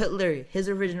 Yeah. So Hitler, his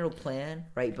original plan,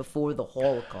 right before the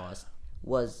Holocaust,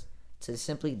 was to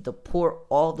simply deport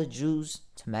all the Jews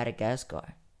to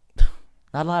Madagascar.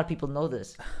 Not a lot of people know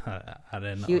this. I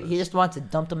didn't know. He this. just wanted to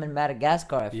dump them in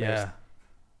Madagascar at first. Yeah.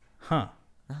 Huh.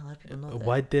 Not a lot of people know that.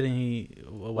 Why didn't he?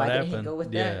 What Why happened? didn't he go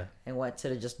with yeah. that and went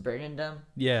to just burning them?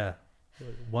 Yeah.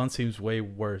 One seems way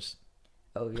worse.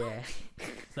 Oh yeah.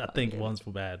 I think one's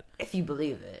bad. If you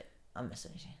believe it, I'm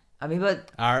messing with you. I mean,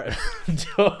 but All right.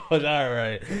 All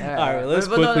right. right. Let's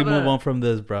But no, quickly but move no. on from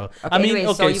this, bro. okay, I mean,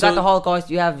 anyways, okay. so you got the Holocaust.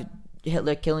 You have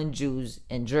Hitler killing Jews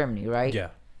in Germany, right? Yeah.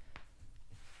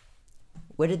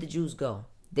 Where did the Jews go?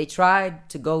 They tried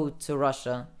to go to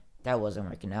Russia. That wasn't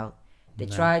working out. They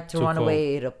No, tried to too run cold.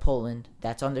 away to Poland.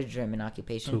 That's under German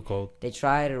occupation. Too cold. They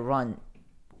try to run.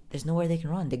 There's nowhere they can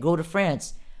run. They go to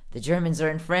France. The Germans are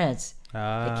in France. They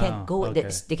can't go. Okay.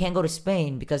 They can't go to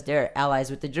Spain because they're allies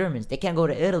with the Germans. They can't go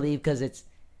to Italy because it's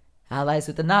allies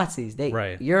with the Nazis.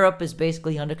 Right. Europe is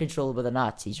basically under control by the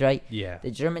Nazis, right? Yeah.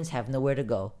 The Germans have nowhere to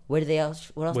go. Where do they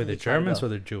else? What else? Were do the they try to Germans go? or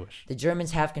the Jewish? The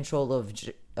Germans have control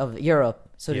of Europe,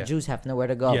 so Yeah. the Jews have nowhere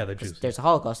to go. Yeah, the 'cause Jews, There's a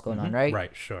Holocaust going on, right?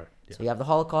 Right. Sure. Yeah. So you have the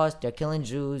Holocaust. They're killing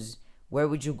Jews. Where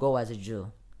would you go as a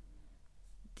Jew?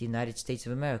 The United States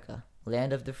of America,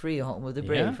 land of the free, home of the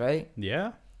brave, Yeah. right?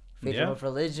 Yeah. Freedom Yeah. of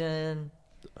religion.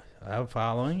 I'm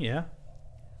following. Yeah.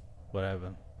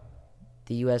 Whatever.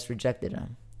 The U.S. rejected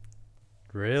them.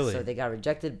 Really? So they got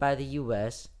rejected by the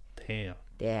U.S. Damn.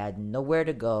 They had nowhere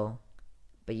to go.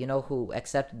 But you know who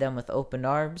accepted them with open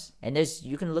arms? And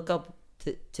you can look up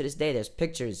to this day, there's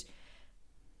pictures.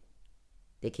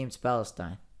 They came to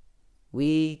Palestine.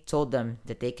 We told them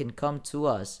that they can come to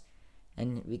us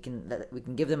and we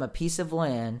can give them a piece of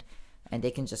land and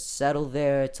they can just settle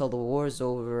there till the war's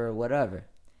over or whatever.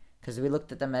 Because we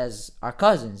looked at them as our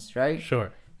cousins, right?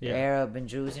 Sure. You're Yeah. Arab and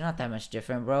Jews, you're not that much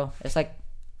different, bro. It's like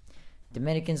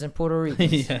Dominicans and Puerto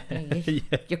Ricans. Yeah.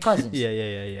 Yeah. You're cousins.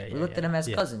 Yeah. We looked at them as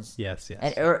Yeah. cousins. Yes. Yes.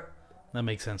 And That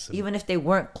makes sense. To me. even if they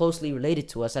weren't closely related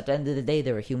to us, at the end of the day,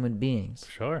 they were human beings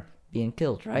Sure. being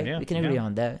killed, right? Yeah, We can agree yeah.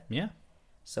 on that. Yeah.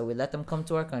 So we let them come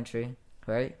to our country,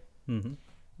 right? Mm-hmm.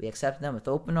 We accept them with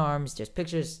open arms. There's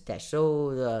pictures that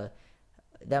show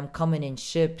them coming in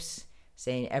ships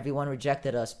saying, everyone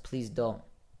rejected us. Please don't.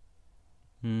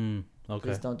 Okay.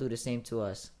 Please don't do the same to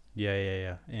us.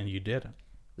 Yeah. And you didn't.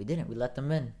 We didn't. We let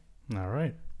them in. All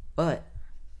right. But,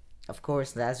 of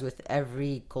course, as with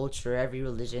every culture, every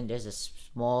religion, there's a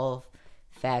small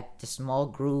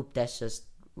group that's just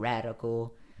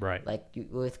radical. Right. Like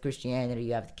with Christianity,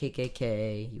 you have the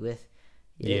KKK. You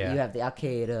Yeah. have the Al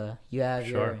Qaeda. You have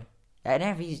Sure. in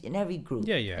every group.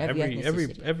 Yeah. Every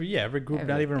ethnicity, group,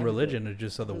 not even religion, it's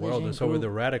just of the world. religion, It's over group, the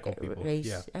radical people. race,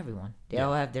 Yeah. everyone. They Yeah.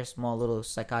 all have their small little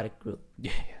psychotic group.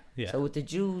 Yeah. So with the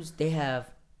Jews, they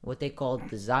have what they call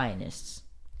the Zionists.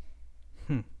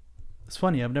 It's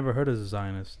funny. I've never heard of a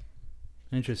Zionist.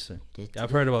 Interesting. Did-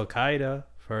 I've heard of Al Qaeda.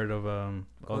 I've heard of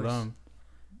course. Olam.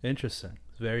 Interesting.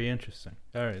 It's very interesting.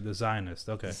 All right, the Zionists.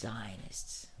 Okay. The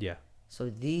Zionists. Yeah. So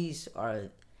these are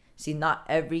See, not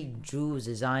every Jew is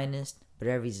a Zionist, but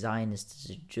every Zionist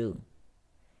is a Jew.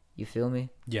 You feel me?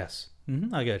 Yes.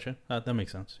 I get you. That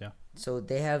makes sense. Yeah. So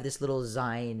they have this little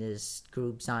Zionist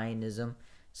group, Zionism.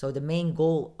 So the main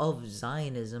goal of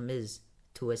Zionism is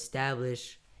to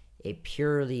establish a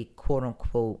purely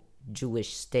quote-unquote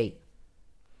Jewish state.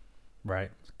 Right.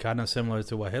 Kind of similar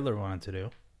to what Hitler wanted to do.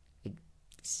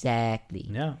 Exactly.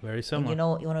 Yeah, very similar.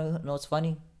 And you want to know what's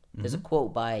funny? There's a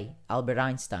quote by Albert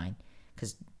Einstein.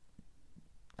 Because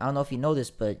I don't know if you know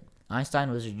this, but Einstein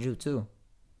was a Jew too.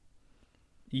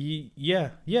 Yeah.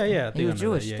 I He was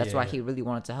Jewish. Yeah, That's why he really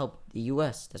wanted to help the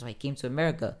U.S. That's why he came to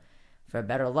America for a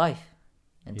better life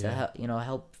and to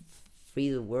help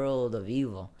free the world of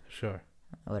evil. Sure.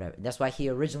 Or whatever. That's why he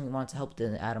originally wanted to help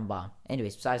the atom bomb.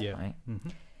 Anyways, besides the point.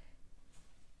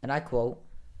 And I quote,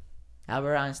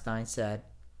 Albert Einstein said,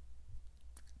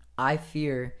 "I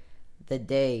fear the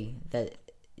day that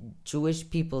Jewish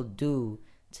people do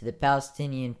to the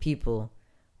Palestinian people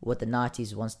what the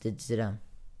Nazis once did to them."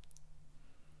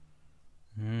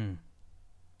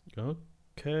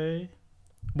 Okay.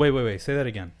 Wait. Say that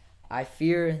again. I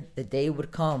fear the day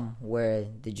would come where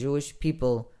the Jewish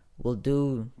people will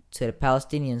do to the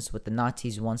Palestinians what the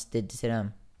Nazis once did to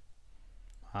them.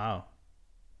 Wow.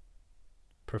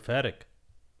 Prophetic.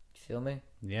 Feel me?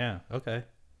 Yeah. Okay.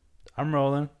 I'm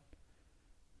rolling.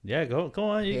 Yeah. Go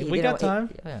on. We got time.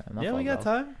 We got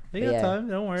time. We got time.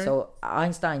 Don't worry. So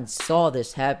Einstein saw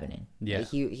this happening. Yeah. Like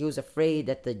he was afraid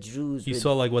that the Jews. He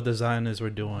saw like what the Zionists were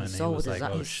doing. He was like,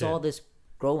 oh shit. He saw this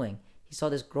growing. He saw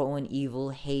this growing evil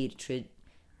hatred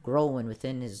growing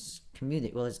within his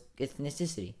community. Well, his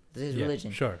ethnicity, his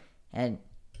religion. Sure. And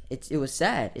it was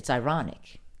sad. It's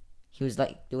ironic. He was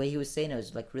like, the way he was saying it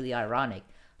was like really ironic.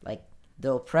 Like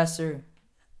the oppressor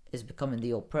is becoming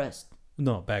the oppressed.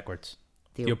 No, backwards.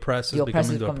 The oppressor is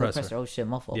becoming the oppressor. Oh shit,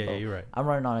 my fault. Yeah, bro. you're right. I'm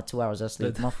running on a 2 hours of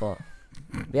sleep. My fault.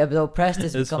 Yeah, the oppressed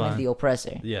is becoming fine. the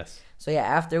oppressor. Yes. So yeah,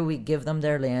 after we give them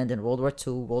their land in World War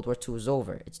II is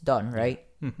over. It's done, right?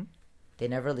 Mm-hmm. They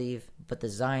never leave, but the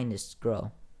Zionists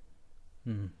grow.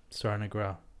 Starting to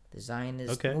grow. The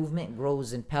Zionist movement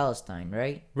grows in Palestine,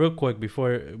 right? Real quick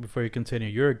before you continue,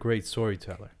 you're a great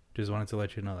storyteller. Just wanted to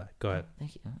let you know that. Go ahead.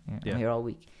 Thank you. I'm here all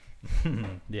week.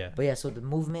 Yeah. But yeah, so the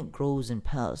movement grows in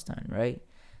Palestine, right?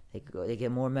 They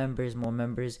get more members,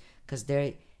 because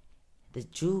the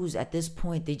Jews at this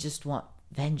point, they just want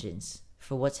vengeance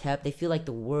for what's happened. They feel like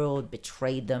the world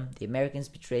betrayed them. The Americans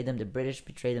betrayed them. The British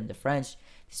betrayed them. The French,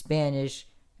 the Spanish,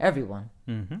 everyone.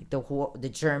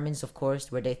 The Germans, of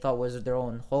course, where they thought was their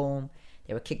own home.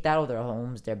 They were kicked out of their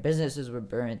homes. Their businesses were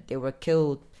burned. They were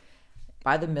killed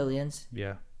by the millions.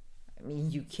 Yeah. I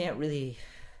mean, you can't really...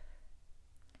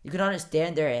 You can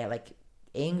understand their like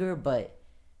anger, but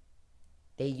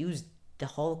they used the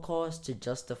Holocaust to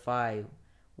justify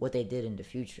what they did in the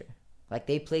future. Like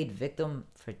they played victim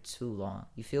for too long.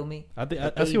 You feel me?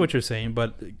 I see what you're saying,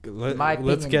 but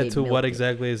let's get to what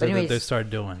exactly is it that they start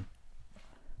doing.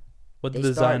 What did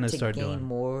the Zionists start doing? They gain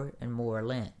more and more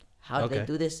land. How did they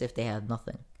do this if they had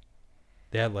nothing?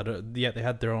 They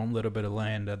had their own little bit of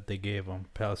land that they gave them,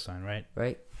 Palestine, right?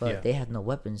 Right, but they had no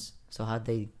weapons. So how'd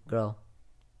they grow?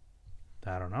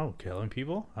 I don't know. Killing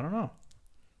people? I don't know.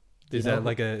 Is that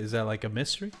like a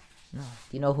mystery? No.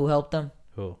 Do you know who helped them?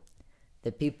 Who?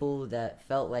 The people that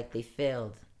felt like they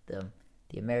failed them.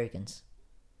 The Americans.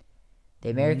 The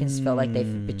Americans felt like they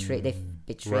betrayed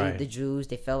the Jews.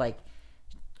 They felt like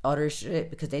utter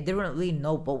shit because they didn't really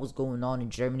know what was going on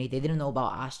in Germany. They didn't know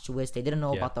about Auschwitz. They didn't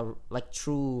know about the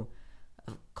true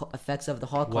effects of the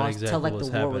Holocaust until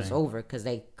the war was over, because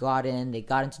they got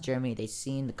into Germany. They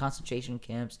seen the concentration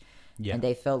camps. Yeah. And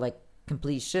they felt like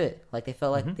complete shit. Like they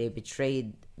felt like they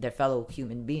betrayed their fellow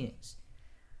human beings.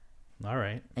 All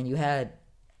right. And you had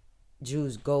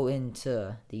Jews go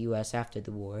into the U.S. after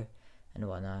the war and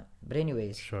whatnot. But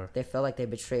anyways, they felt like they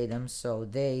betrayed them, so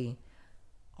they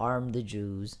armed the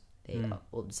Jews. They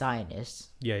Zionists.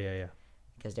 Yeah.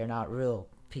 Because they're not real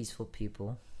peaceful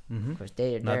people. Mm-hmm. Of course,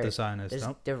 they're not the Zionists.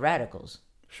 No? They're radicals.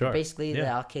 Sure. They're basically the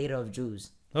Al Qaeda of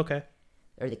Jews. Okay.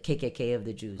 Or the KKK of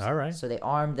the Jews. All right. So they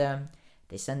arm them.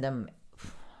 They send them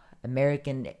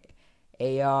American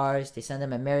ARs. They send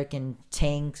them American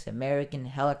tanks, American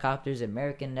helicopters,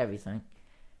 American everything.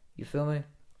 You feel me?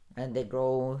 And they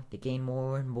grow. They gain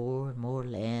more and more and more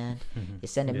land. They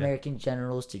send American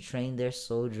generals to train their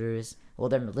soldiers. Well,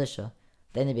 their militia.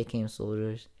 Then they became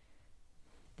soldiers.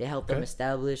 They helped them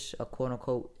establish a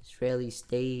quote-unquote Israeli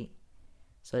state.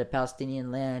 So the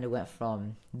Palestinian land, it went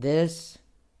from this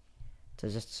to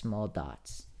just small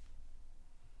dots.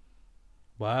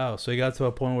 Wow! So you got to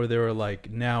a point where they were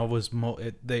like, now it was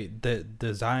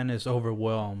the Zionists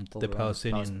overwhelmed the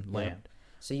Palestinian land.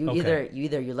 So you Okay.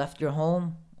 either you left your home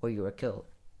or you were killed,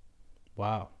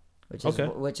 Wow. which is Okay.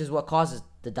 which is what causes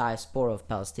the diaspora of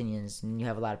Palestinians. And you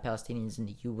have a lot of Palestinians in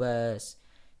the U.S.,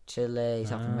 Chile,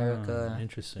 South America,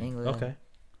 Interesting. England, Okay.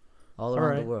 all around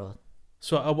the Alright. world.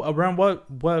 So around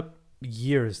what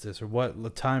year is this, or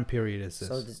what time period is this,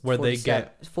 So this where they 47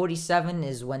 get 47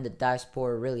 is when the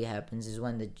diaspora really happens. Is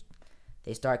when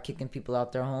they start kicking people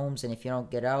out their homes, and if you don't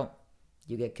get out,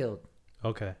 you get killed.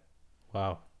 okay.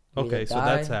 Wow. You either Okay, so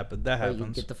die that's happened. That or you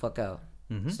happens. get the fuck out.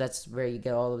 Hmm. So that's where you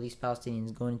get all of these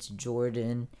Palestinians going to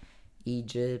Jordan,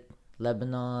 Egypt,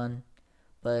 Lebanon,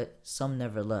 but some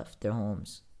never left their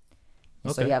homes.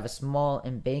 And so Okay. you have a small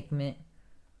embankment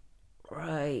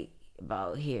right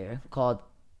about here called,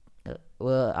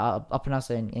 I'll pronounce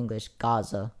it in English,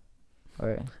 Gaza.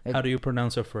 Or How do you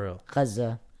pronounce it for real?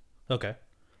 Gaza. Okay.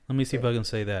 Let me see if I can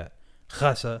say that.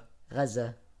 Gaza.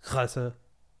 Gaza. Gaza.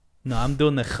 No, I'm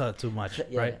doing the kh too much,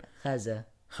 Yeah, right? Gaza.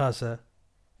 Gaza.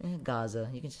 Gaza.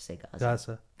 You can just say Gaza.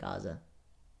 Gaza. Gaza.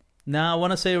 Now I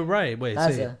want to say it right. Wait,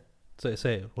 say it. Gaza.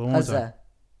 Say it. One more time. Gaza.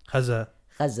 Gaza.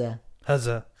 Gaza.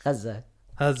 Gaza. Gaza.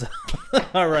 Gaza.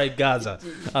 All right, Gaza.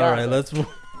 All right, let's move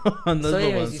on. Let's So move on.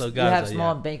 anyways, So you Gaza, have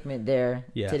small yeah. embankment there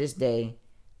Yeah. to this day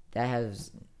that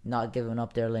has not given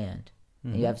up their land.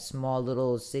 And you Mhm. have small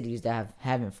little cities that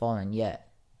haven't fallen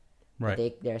yet. Right.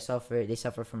 They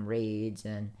suffer from raids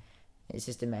and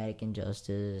systematic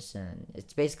injustice, and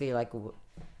it's basically like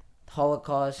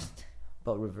Holocaust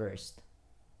but reversed.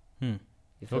 Hmm.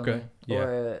 You feel Okay, me? yeah.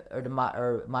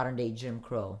 Or modern day Jim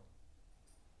Crow.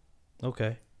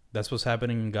 Okay. That's what's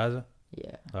happening in Gaza?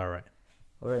 Yeah. All right.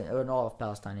 Or in all of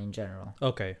Palestine in general.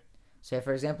 Okay. So,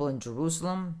 for example, in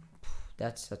Jerusalem,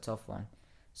 that's a tough one.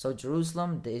 So,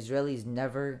 Jerusalem, the Israelis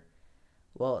never,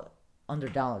 well, under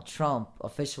Donald Trump,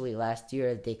 officially last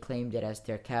year, they claimed it as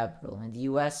their capital. In the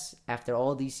U.S., after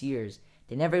all these years,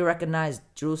 they never recognized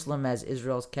Jerusalem as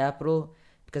Israel's capital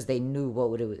because they knew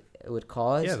what it would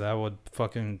cause. Yeah, that would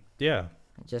fucking, yeah.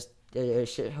 Just a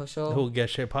shit show. Who'll get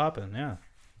shit popping, yeah.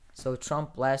 So,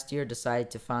 Trump last year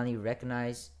decided to finally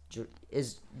recognize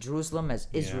Jerusalem as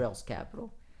Yeah. Israel's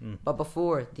capital. Mm. But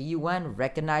before, the UN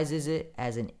recognizes it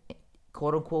as an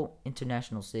quote-unquote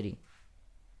international city.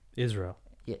 Israel.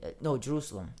 Yeah, no,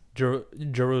 Jerusalem.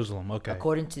 Jerusalem, okay.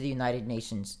 According to the United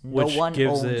Nations, no Which one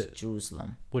gives owns it-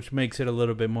 Jerusalem. Which makes it a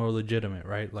little bit more legitimate,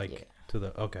 right? Like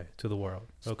Yeah. to the world.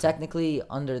 So Okay. technically,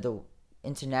 under the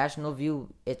international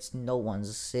view, it's no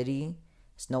one's city.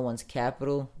 It's no one's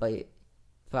capital, but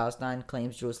Palestine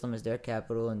claims Jerusalem as their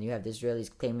capital, and you have the Israelis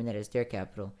claiming it as their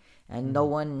capital. And no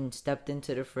one stepped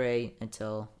into the fray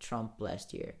until Trump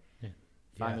last year. Yeah.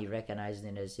 Finally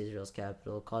recognizing it as Israel's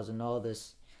capital, causing all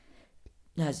this,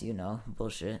 as you know,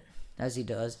 bullshit, as he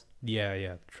does.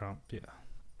 Yeah, Trump,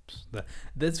 yeah.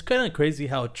 That's kind of crazy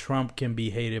how Trump can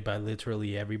be hated by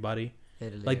literally everybody.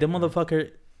 Like the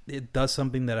motherfucker, it does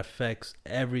something that affects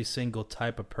every single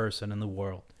type of person in the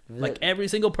world. Like every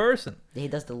single person. He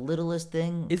does the littlest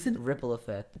thing. Isn't- ripple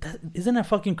effect. Isn't that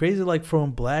fucking crazy? Like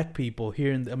from black people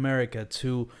here in America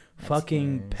to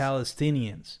fucking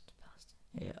Palestinians.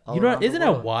 Yeah, You know, around the isn't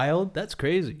that world. wild? That's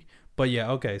crazy. But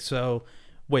yeah, okay. So,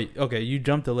 wait, okay, you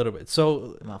jumped a little bit.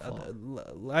 So, My fault.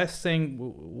 last thing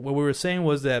what we were saying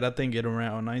was that I think in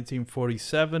around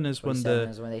 1947 is when 47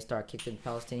 is when they start kicking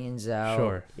Palestinians out.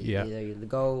 Sure, yeah. Either you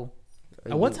go.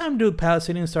 Or At what you- time do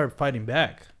Palestinians start fighting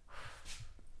back?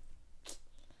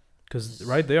 Because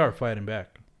right, they are fighting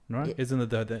back, right? Yeah. Isn't it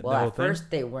the Well, whole at thing? first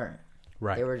they weren't.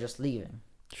 Right. They were just leaving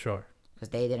Sure. because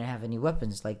they didn't have any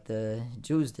weapons like the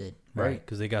Jews did. Right. Right.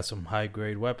 Because they got some high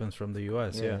grade weapons from the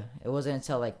U.S. Yeah. It wasn't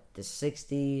until like the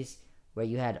 60s where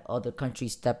you had other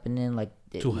countries stepping in, like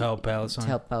To help Palestine. To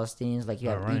help Palestinians, like you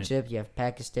have Alright. Egypt, you have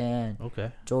Pakistan,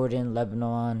 Okay. Jordan,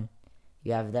 Lebanon.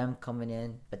 You have them coming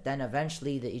in, but then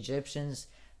eventually the Egyptians.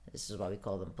 This is why we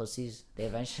call them pussies.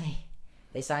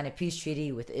 They signed a peace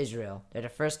treaty with Israel. They're the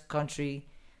first country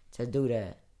to do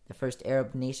that. The first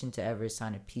Arab nation to ever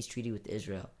sign a peace treaty with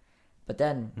Israel. But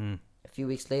then a few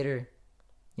weeks later,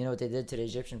 you know what they did to the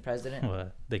Egyptian president?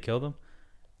 What? They killed him?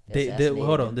 They They assassinated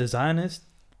hold on. him. The Zionists?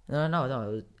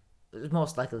 No. It was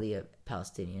most likely a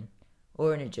Palestinian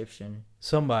or an Egyptian.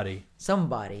 Somebody.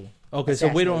 Somebody. Okay, so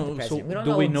we assassinated the don't. So president. We don't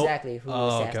do know we know exactly who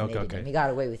assassinated him. He got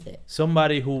away with it.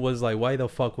 Somebody who was like, "Why the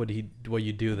fuck would you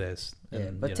do this?" Yeah,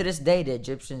 And, but you to know. this day, the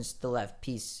Egyptians still have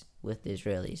peace with the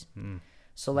Israelis.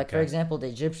 So, like for Okay. example, the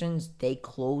Egyptians they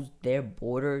closed their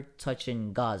border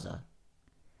touching Gaza.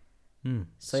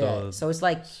 So it's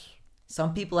like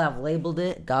some people have labeled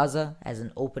it Gaza as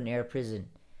an open air prison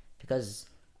because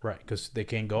right, because they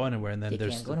can't go anywhere, and then They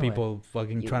there's can't go nowhere. people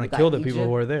fucking You- trying you to got kill the people Egypt,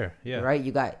 who are there. Yeah, right,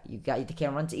 you got they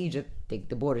can't run to Egypt.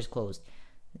 The border's closed.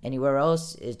 Anywhere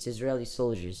else, it's Israeli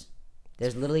soldiers.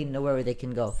 There's literally nowhere where they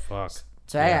can go. Fuck.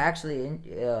 So I actually,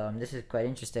 this is quite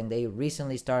interesting. They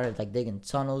recently started like digging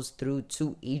tunnels through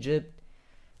to Egypt,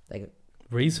 like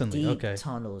Recently, deep okay.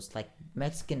 tunnels, like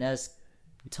Mexican-esque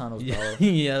tunnels, bro. Yeah,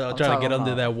 yeah. I'll I'm try to get talking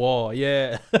under about that wall.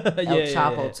 Yeah. El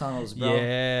Chapo tunnels, bro.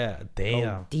 Yeah. Go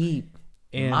Damn. deep,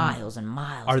 And miles and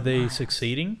miles. Are and they miles.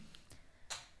 succeeding?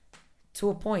 To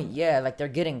a point, yeah. Like they're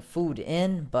getting food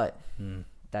in, but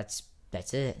that's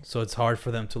it. So it's hard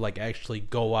for them to like actually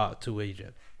go out to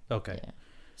Egypt. Okay. Yeah.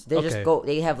 So they just go.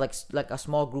 They have like a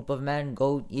small group of men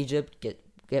go Egypt,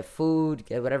 get food,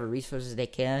 get whatever resources they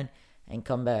can, and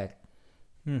come back.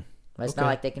 But it's not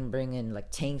like they can bring in like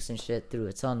tanks and shit through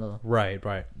a tunnel. Right.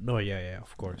 No. Yeah.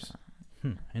 Of course.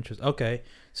 Interesting. Okay.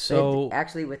 So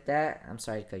actually, with that, I'm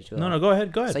sorry to cut you off. no. Go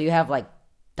ahead. So you have like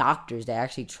doctors that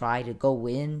actually try to go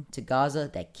in to Gaza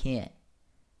that can't,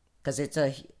 because it's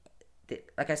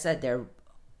like I said, they're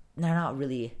not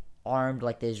really armed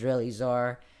like the Israelis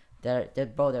are.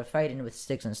 They're fighting with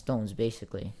sticks and stones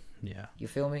basically. Yeah. You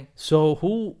feel me? So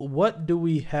what do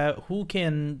we have? Who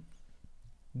can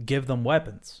give them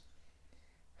weapons?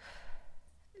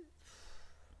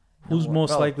 Who's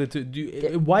most likely to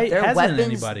do? Why hasn't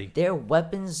anybody? Their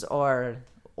weapons are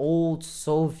old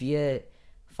Soviet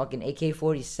fucking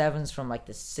AK-47s from like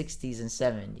the 60s and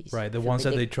 70s. Right, the ones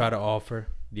that they try to offer.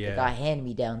 Yeah, they got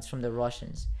hand-me-downs from the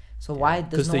Russians. So why does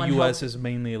because no the one U.S. help? is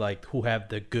mainly like who have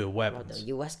the good Bro, weapons. the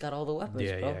U.S. got all the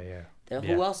weapons, bro. Yeah.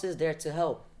 Who else is there to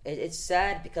help? It's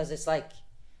sad because it's like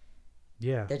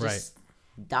Yeah, they're just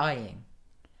dying.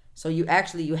 So you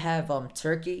have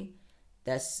Turkey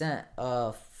that sent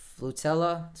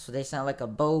flotilla. So they sent like a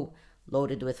boat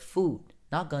loaded with food,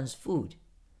 not guns, food.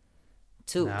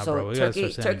 Too. Nah, So bro, we gotta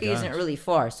start sending Turkey isn't guns. really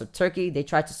far. So Turkey, they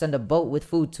tried to send a boat with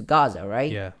food to Gaza,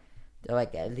 right? Yeah. They're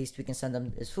like, at least we can send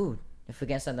them this food. If we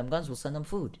can't send them guns, we'll send them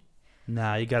food.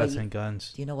 Nah, you gotta But send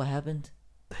guns. Do you know what happened?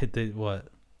 What?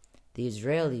 The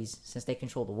Israelis, since they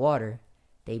control the water,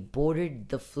 they boarded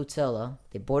the flotilla.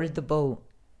 They boarded the boat.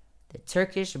 The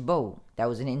Turkish boat that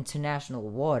was in international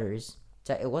waters.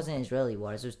 It wasn't Israeli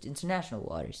waters. It was international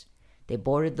waters. They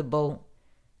boarded the boat,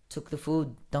 took the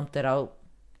food, dumped it out,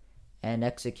 and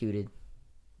executed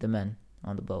the men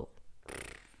on the boat.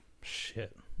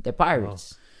 Shit. They're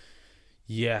pirates.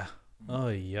 Yeah. Oh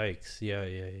yikes! Yeah.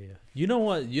 You know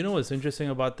what? You know what's interesting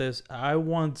about this? I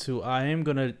am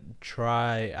gonna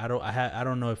try. I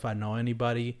don't know if I know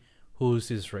anybody who's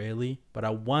Israeli, but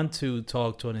I want to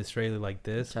talk to an Israeli like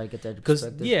this. Try to get their Because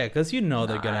perspective. you know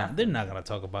they're not gonna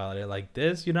talk about it like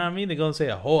this. You know what I mean? They're gonna say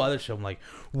a whole other shit. I'm like,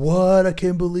 what? I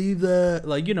can't believe that.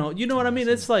 Like, you know what I mean?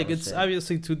 It's like it's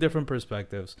obviously two different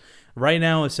perspectives. Right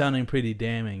now, it's sounding pretty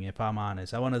damning. If I'm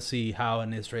honest, I want to see how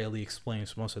an Israeli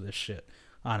explains most of this shit.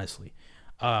 Honestly,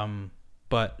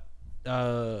 but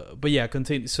yeah,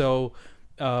 continue. So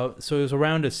it was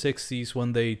around the 60s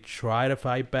when they try to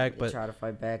fight back.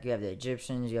 You have the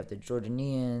Egyptians, you have the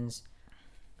Jordanians,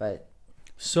 but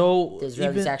so the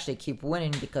Israelis actually keep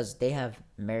winning because they have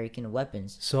American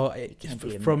weapons. So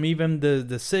from even the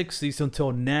 60s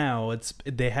until now,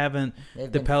 the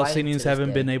Palestinians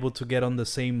haven't been able to get on the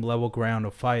same level ground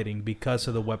of fighting because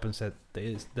of the weapons that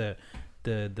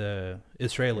the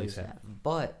Israelis have.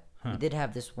 But we did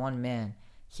have this one man.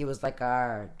 He was like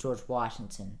our George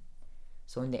Washington.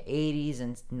 So in the 80s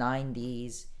and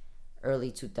 90s,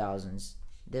 early 2000s,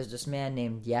 there's this man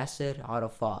named Yasser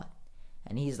Arafat.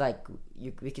 And he's like,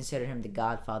 we consider him the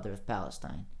godfather of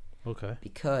Palestine. Okay.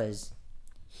 Because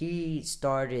he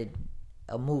started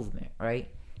a movement, right?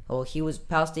 Well, he was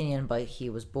Palestinian, but he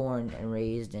was born and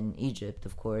raised in Egypt,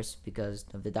 of course, because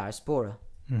of the diaspora.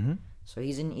 Mm-hmm. So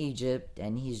he's in Egypt,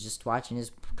 and he's just watching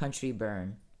his country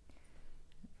burn.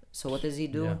 So what does he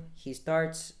do? Yeah. He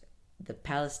starts the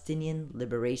Palestinian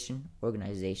Liberation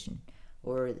Organization,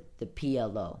 or the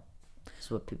PLO.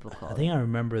 That's what people call it. I think I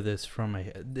remember this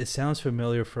it sounds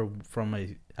familiar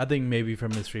I think maybe from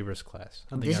Miss Reaver's class.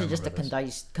 This is just a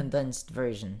condensed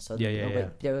version. So yeah.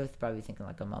 They're probably thinking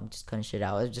like, I'm just cutting shit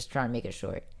out. I was just trying to make it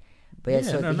short. But he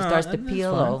starts the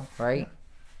PLO, right?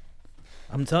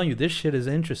 I'm telling you, this shit is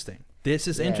interesting. This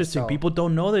is interesting. So People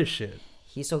don't know this shit.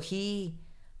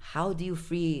 How do you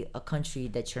free a country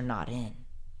that you're not in?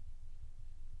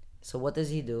 So what does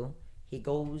he do? He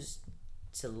goes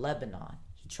to Lebanon.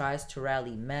 He tries to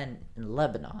rally men in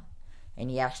Lebanon.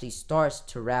 And he actually starts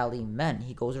to rally men.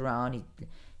 He goes around,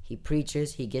 he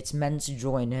preaches, he gets men to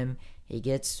join him. He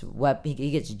gets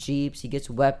he gets jeeps, he gets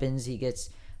weapons, he gets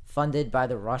funded by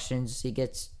the Russians. He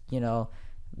gets,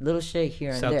 little shit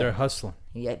here and there. He's out there hustling.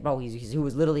 Yeah, bro, he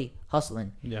was literally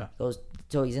hustling. Yeah.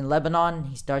 So he's in Lebanon.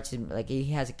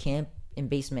 He has a camp and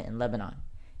basement in Lebanon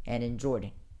and in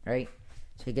Jordan. right?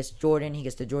 So he gets Jordan, he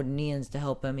gets the Jordanians to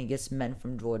help him, he gets men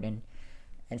from Jordan.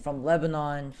 And from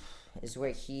Lebanon is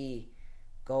where he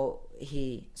has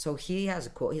a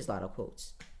quote, he has a lot of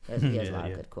quotes. He has a lot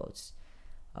of good quotes.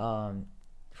 One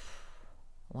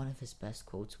of his best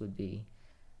quotes would be,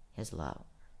 he has a lot.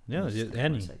 Yeah,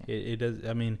 any. It does.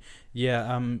 I mean,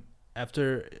 yeah.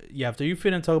 After you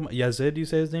finish talking about Yazid, you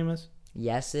say his name is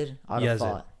Yasser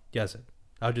Arafat. Yazid.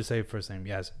 I'll just say his first name.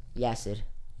 Yazid.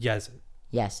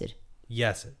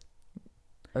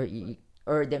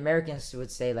 Or the Americans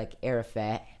would say like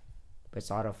Arafat, but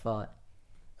it's Arafat.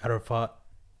 Arafat.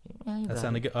 Yeah, That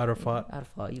sounded good. Arafat.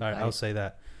 Arafat. All right, I'll say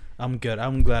that. I'm good.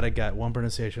 I'm glad I got one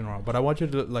pronunciation wrong, but I want you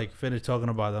to like finish talking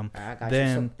about them. I got then,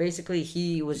 you. So basically,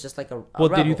 he was just like a what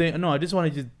rebel. did you think? No, I just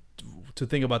wanted you to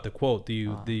think about the quote. Do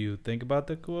you think about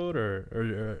the quote,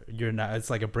 or you're not? It's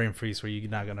like a brain freeze where you're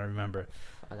not gonna remember.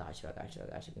 I got you.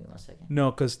 Give me 1 second. No,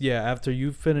 because after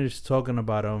you finish talking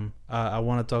about them, I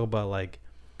want to talk about like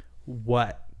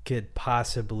what could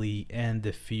possibly end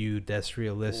the feud that's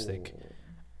realistic. Ooh.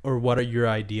 Or what are your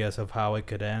ideas of how it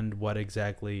could end? What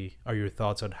exactly are your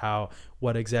thoughts on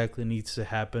what exactly needs to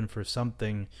happen for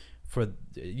something, for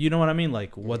you know what I mean?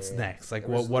 Like what's next? Like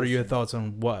what are your thoughts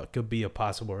on what could be a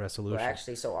possible resolution? Well,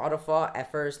 actually, so Arafat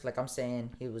at first, like I'm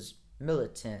saying, he was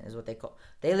militant, is what they call.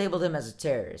 They labeled him as a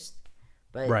terrorist.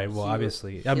 But right. Well,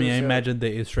 obviously, I imagine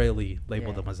the Israeli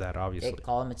labeled him as that. Obviously, they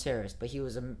call him a terrorist, but he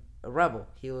was a rebel.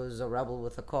 He was a rebel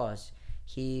with a cause.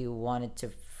 He wanted to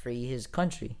free his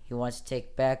country. He wants to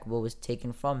take back what was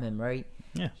taken from him, right?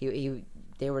 Yeah.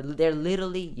 They're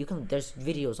literally, there's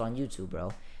videos on YouTube,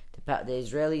 bro. The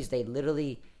Israelis, they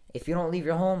literally, if you don't leave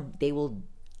your home, they will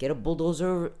get a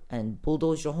bulldozer and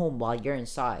bulldoze your home while you're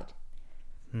inside.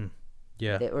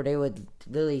 Yeah. They would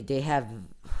literally,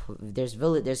 there's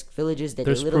villages that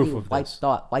there's they literally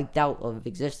wiped out of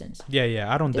existence.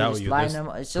 Yeah. I don't doubt you.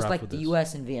 It's just like the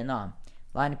U.S. and Vietnam.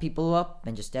 Lining people up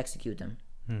and just execute them.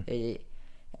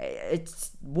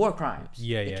 It's war crimes.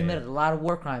 They committed a lot of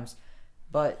war crimes.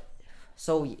 But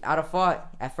so Arafat,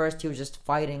 at first he was just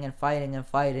fighting.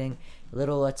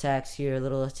 Little attacks here,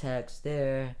 little attacks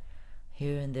there,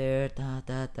 here and there.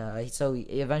 So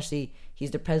eventually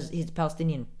he's the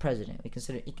Palestinian president. They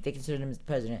consider him as the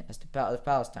president of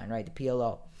Palestine, right? The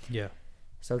PLO. Yeah.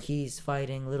 So he's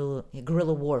fighting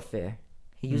guerrilla warfare.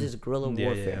 He uses guerrilla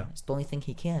warfare. Yeah. It's the only thing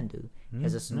he can do. He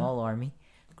has a small army.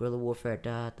 Guerrilla warfare,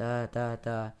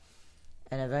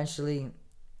 and eventually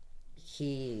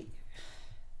he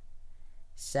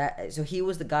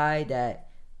was the guy that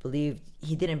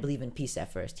he didn't believe in peace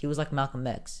at first. He was like Malcolm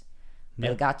X,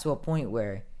 but it got to a point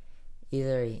where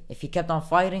either if he kept on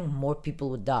fighting, more people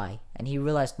would die, and he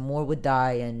realized more would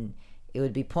die, and it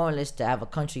would be pointless to have a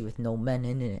country with no men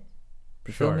in it.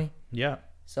 You feel me? Yeah.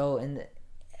 So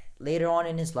later on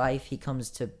in his life, he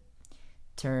comes to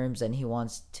terms and he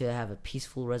wants to have a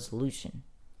peaceful resolution.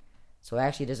 So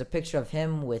actually there's a picture of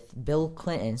him with Bill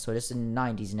Clinton. So this is in the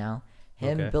 90s now.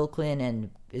 Bill Clinton, and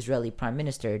Israeli Prime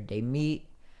Minister, they meet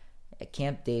at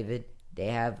Camp David. They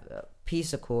have a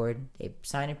peace accord. They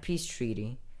sign a peace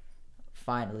treaty.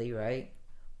 Finally, right?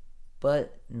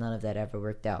 But none of that ever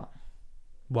worked out.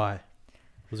 Why?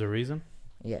 Was there a reason?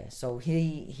 Yeah, so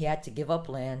he had to give up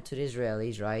land to the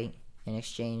Israelis, right? In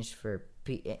exchange for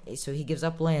so he gives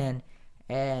up land,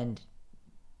 and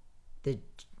the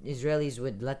Israelis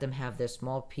would let them have their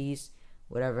small piece,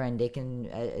 whatever, and they can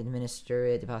administer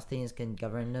it. The Palestinians can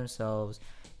govern themselves,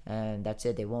 and that's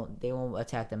it. They won't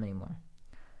attack them anymore.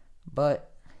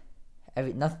 But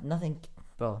nothing,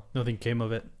 bro. Nothing came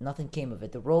of it. Nothing came of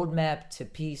it. The roadmap to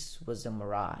peace was a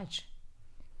mirage.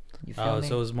 You feel me?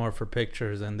 So it was more for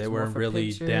pictures, and they weren't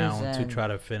really down to try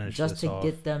to finish this off. Just to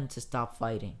get them to stop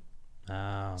fighting.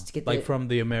 Like from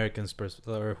the Americans'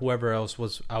 or whoever else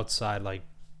was outside, like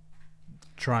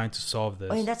trying to solve this.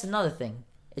 I mean, that's another thing.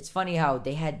 It's funny how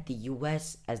they had the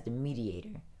U.S. as the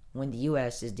mediator when the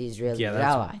U.S. is the Israeli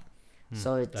ally.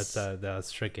 So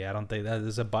that's tricky. I don't think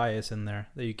there's a bias in there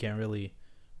that you can't really,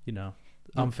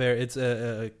 unfair. It's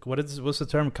what's the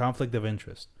term? Conflict of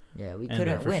interest. Yeah, we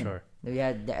couldn't win. Sure. We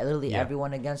had literally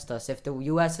everyone against us. If the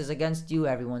U.S. is against you,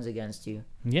 everyone's against you.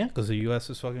 Yeah, because the U.S.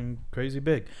 is fucking crazy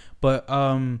big. But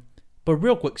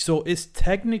real quick, so is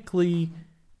technically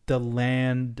the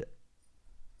land,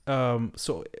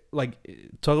 so like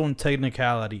talking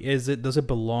technicality, does it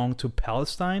belong to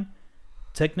Palestine?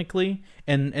 Technically,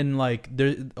 and like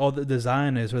all the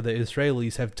Zionists or the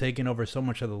Israelis have taken over so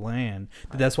much of the land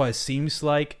that's why it seems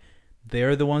like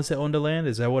they're the ones that own the land.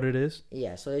 Is that what it is?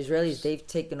 Yeah. So the Israelis, they've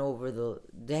taken over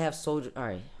they have soldiers. All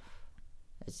right,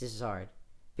 this is hard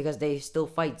because they still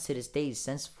fight to this day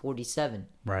since 47.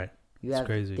 Right. You It's have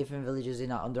crazy. different villages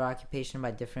in under occupation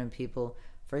by different people.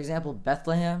 For example,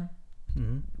 Bethlehem,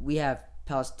 we have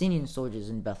Palestinian soldiers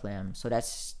in Bethlehem, so that's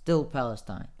still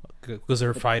Palestine. Because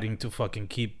they're fighting to fucking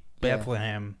keep Yeah.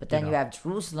 Bethlehem. But then you have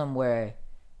Jerusalem, where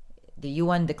the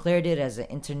UN declared it as an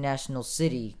international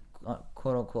city,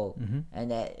 quote unquote, and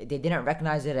that they didn't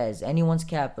recognize it as anyone's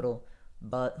capital,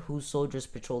 but whose soldiers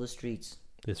patrol the streets?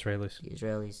 the Israelis. The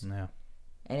Israelis. Yeah.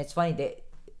 And it's funny that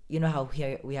you know how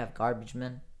here we have garbage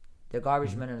men. The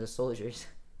garbage men are the soldiers.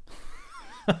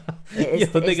 Yo,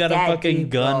 they got a that fucking deep,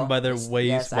 gun bro. by their waist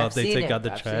Yes, while I've they seen take it. out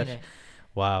the I've trash. seen it.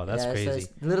 Wow, that's Yeah, crazy. So it's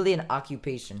literally an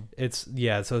occupation. It's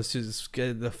so it's just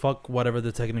the fuck whatever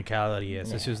the technicality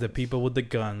is. It's Yeah. just the people with the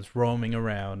guns roaming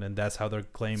around, and that's how they're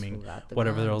claiming Who got the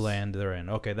whatever their guns. land they're in.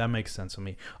 Okay, that makes sense to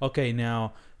me. Okay,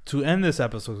 now to end this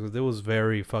episode, because it was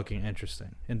very fucking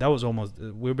interesting, and that was almost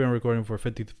we've been recording for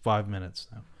 55 minutes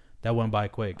now. That went by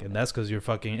quick, and that's because you're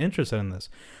fucking interested in this.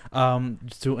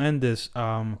 To end this,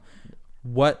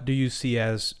 what do you see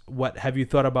as what have you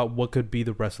thought about what could be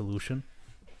the resolution?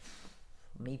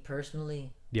 Me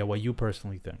personally, Yeah, what you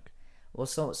personally think. well,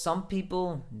 so some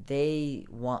people they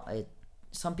want a.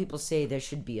 Some people say there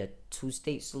should be a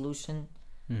two-state solution,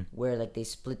 where like they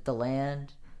split the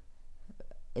land.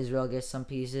 Israel gets some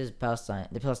pieces, the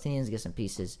Palestinians get some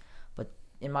pieces. But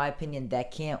in my opinion,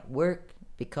 that can't work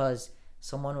because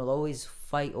someone will always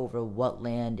fight over what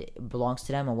land belongs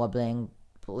to them and what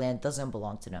land doesn't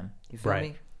belong to them. You feel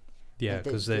Right. me? Yeah, Like,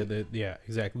 because they yeah,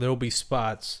 exactly. There'll be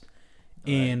spots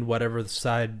in whatever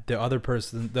side the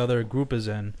other group is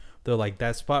in. They're like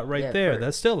that spot right Yeah, there.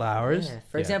 That's still ours. Yeah.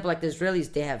 For example, like the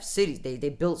Israelis, they have cities. They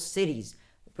built cities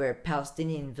where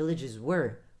Palestinian villages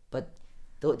were, but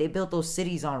they built those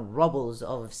cities on rubbles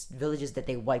of villages that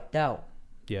they wiped out.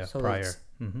 yeah, So prior. it's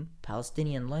Mm-hmm.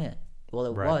 Palestinian land. Well,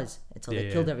 it Right. was until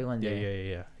they killed everyone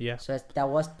there. Yeah. So that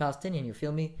was Palestinian. You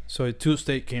feel me? So a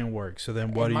two-state can't work. So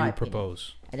then, what In do my you opinion.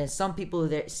 propose? And then some people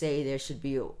there say there should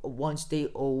be a one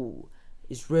state. Oh,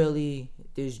 Israeli.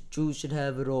 There's Jews should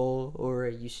have it all, or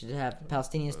you should have a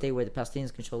Palestinian state where the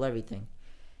Palestinians control everything.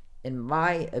 In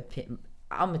my opinion,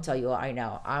 I'm gonna tell you right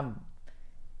now.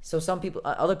 So some people,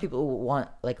 other people want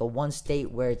like a one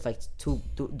state where it's like two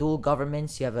dual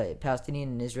governments. You have a Palestinian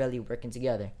and Israeli working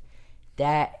together.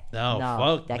 That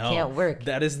Fuck that no. can't work.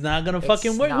 That is not gonna It's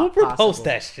fucking work. Who not proposed possible.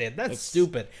 that shit? That's It's-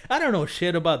 stupid. I don't know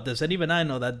shit about this, and even I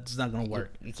know that's not gonna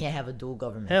work. You can't have a dual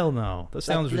government. Hell no. That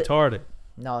sounds li- retarded.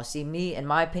 No, see me, in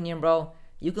my opinion, bro.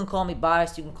 You can call me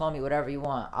biased. You can call me whatever you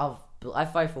want. I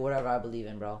fight for whatever I believe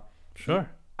in, bro. Sure.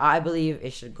 I believe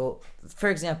it should go. For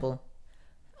example,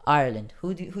 Ireland.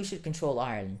 Who should control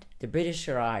Ireland? The British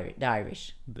or the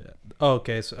Irish?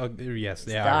 Okay. So yes,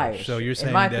 they The are. Irish. So you're saying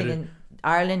in my that. opinion,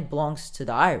 Ireland belongs to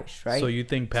the Irish, right? So you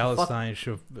think So fuck- Palestine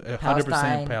should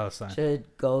 100% Palestine, should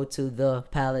go to the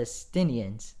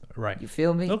Palestinians. right? You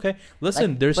feel me? Okay.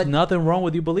 Listen, Like, there's but- nothing wrong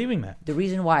with you believing that. The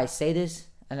reason why I say this,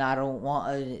 and I don't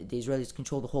want the Israelis to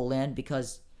control the whole land,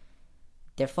 because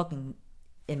they're fucking.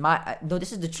 No,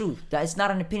 this is the truth. It's not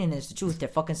an opinion. It's the truth. They're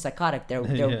fucking psychotic. They're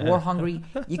Yeah. war hungry.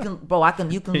 You can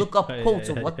look up Yeah, quotes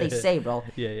yeah, of what yeah, they yeah. say, bro.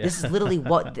 Yeah. This is literally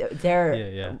what their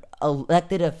Yeah.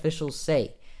 elected officials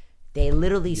say. They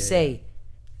literally say,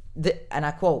 and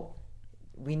I quote,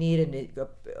 "We need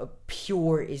a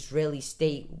pure Israeli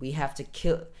state. We have to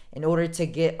kill. In order to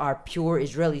get our pure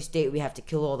Israeli state, we have to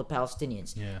kill all the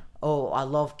Palestinians." Yeah. Oh, I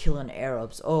love killing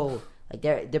Arabs. Oh, like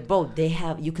they're both. They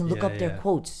have. You can look Yeah, up their yeah.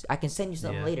 quotes. I can send you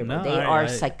something Yeah. later. No, But they are I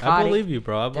psychotic. believe you,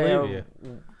 bro. I believe you.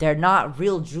 They're not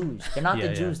real Jews. They're not Yeah,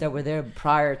 the yeah. Jews that were there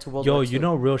prior to World Yo, War you II.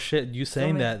 know real shit. You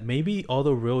saying me? that maybe all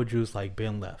the real Jews like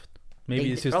been left. Maybe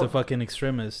They- it's just bro. the fucking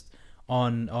extremists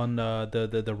on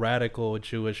the radical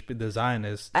Jewish the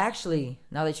Zionists. Actually,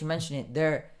 now that you mention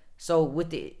it,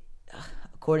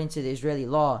 according to the Israeli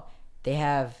law, they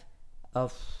have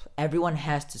everyone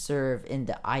has to serve in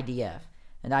the IDF,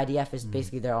 and the IDF is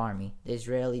basically their army, the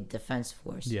Israeli Defense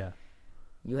Force. Yeah.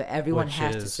 Everyone Which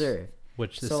has to is- serve.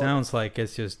 Which it So- sounds like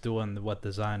it's just doing what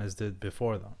the Zionists did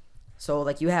before them. So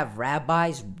like you have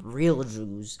rabbis, real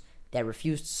Jews that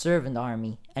refuse to serve in the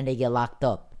army, and they get locked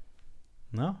up.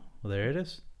 No? Well, there it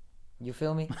is. You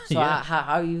feel me? So Yeah.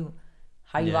 how you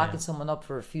Yeah. locking someone up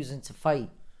for refusing to fight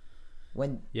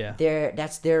when Yeah.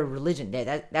 that's their religion.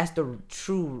 That's the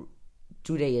true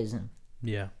Judaism.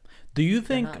 Yeah. Do you They're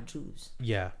think... not Jews.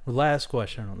 Yeah. Last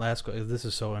question. This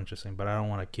is so interesting, but I don't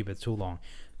want to keep it too long.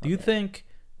 Do you think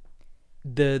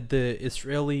the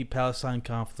Israeli-Palestine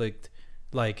conflict,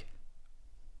 like,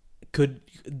 could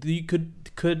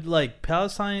like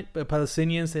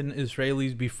Palestinians and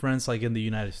Israelis be friends like in the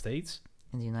United States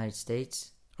In the United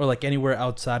States, or like anywhere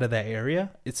outside of that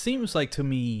area? It seems like to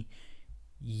me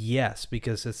yes,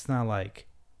 because it's not like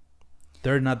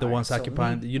they're not the Alright, ones so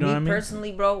occupying. me, You know what I mean?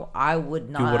 Personally, bro, I would You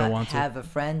wouldn't not want to? have a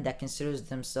friend that considers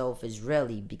themselves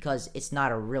Israeli because it's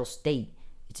not a real state.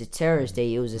 It's a terrorist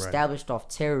state. It was Right. established off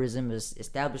terrorism. It was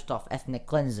established off ethnic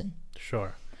cleansing.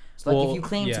 Sure. So like Well, if you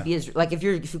claim yeah. to be like if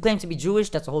you claim to be Jewish,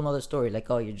 that's a whole nother story.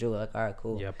 Like, oh, you're Jew, like, all right,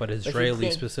 cool. Yeah, but But if you Israeli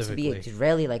claim specifically. to be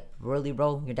Israeli, like, really,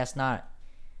 bro, that's not.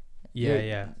 Yeah, you're-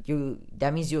 yeah. You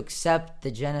that means you accept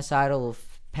the genocidal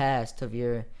past of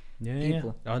your Yeah,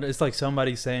 people. yeah. It's like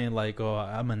somebody saying like, "Oh,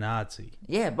 I'm a Nazi."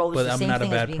 Yeah, bro. It's But the I'm same not a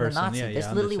thing as bad being person. a Nazi. Yeah, yeah, That's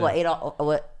I literally what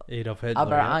Adolf Hitler.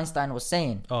 Albert yeah. Einstein was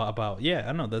saying. Oh, about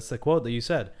I know that's the quote that you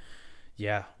said.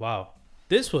 Yeah, wow.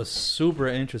 This was super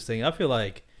interesting. I feel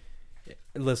like,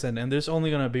 listen, and there's only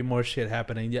gonna be more shit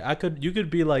happening. Yeah, you could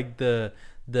be like the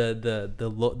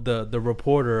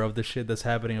reporter of the shit that's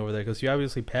happening over there because you're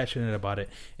obviously passionate about it.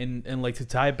 And like to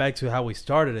tie it back to how we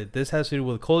started it, this has to do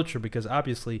with culture because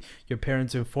obviously your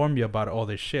parents informed you about all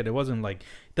this shit. It wasn't like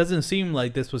it doesn't seem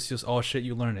like this was just all shit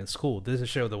you learned in school. This is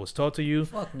shit that was taught to you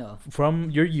Fuck no. from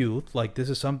your youth. Like this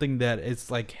is something that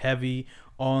it's like heavy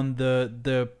on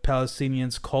the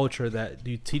Palestinians culture that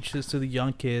you teach this to the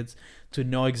young kids to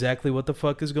know exactly what the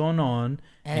fuck is going on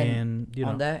and you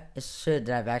know on that, it's shit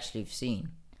that I've actually seen.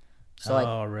 So like,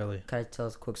 oh really? can I tell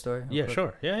us a quick story? Yeah,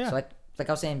 sure. Yeah. So like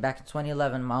I was saying, back in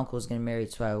 2011, my uncle was getting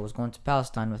married, so I was going to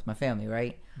Palestine with my family,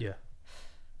 right? Yeah.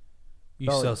 You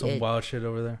Bro, saw some wild shit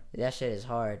over there. That shit is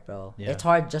hard, bro. Yeah. It's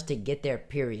hard just to get there,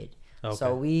 period. Okay.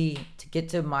 So to get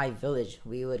to my village,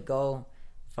 we would go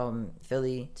from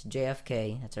Philly to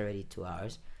JFK. That's already 2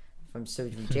 hours. From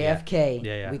JFK,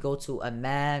 Yeah, yeah. we go to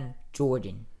Amman,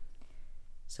 Jordan.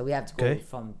 So we have to go Okay.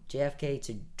 from JFK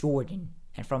to Jordan.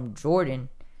 And from Jordan,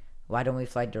 why don't we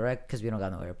fly direct? Because we don't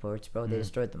got no airports, bro. They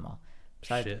destroyed them all.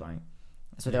 Besides the Shit. point.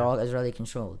 So they're all Israeli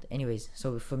controlled. Anyways,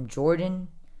 so from Jordan,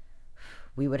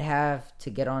 we would have to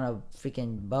get on a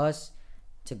freaking bus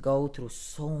to go through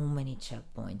so many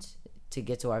checkpoints to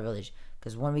get to our village.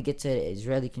 Because when we get to the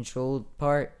Israeli controlled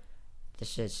part, the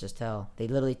shit's just hell. They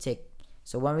literally take.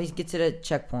 So when we get to the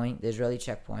checkpoint, the Israeli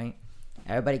checkpoint,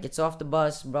 everybody gets off the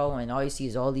bus, bro, and all you see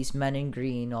is all these men in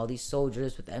green, all these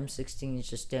soldiers with M16s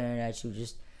just staring at you.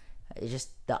 It's just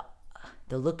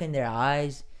the look in their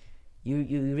eyes. You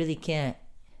really can't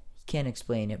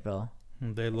explain it, bro.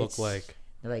 They look They're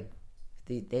like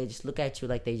they just look at you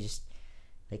like they just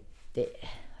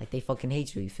they fucking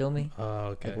hate you. You feel me?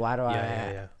 oh okay. Like, why do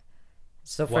yeah.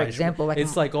 So for Why- example, like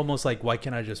it's like almost like why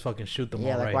can't I just fucking shoot them all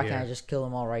like right why here? can't I just kill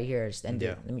them all right here? Just end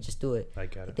Yeah. it. Let me just do it. I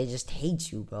got Like, it. they just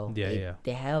hate you, bro. Yeah, yeah.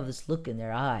 They have this look in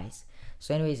their eyes.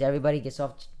 So anyways, everybody gets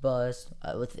off the bus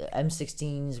with the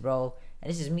M16s, bro. And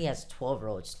this is me as a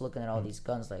 12-year-old just looking at all these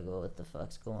guns like, oh, what the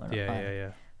fuck's going on? Yeah.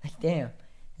 Like, damn.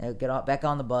 And I get off, back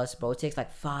on the bus, bro. It takes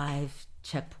like 5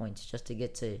 checkpoints just to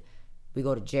get to. We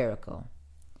go to Jericho.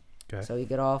 Okay. So you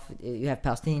get off. You have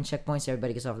Palestinian checkpoints.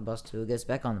 Everybody gets off the bus too. Gets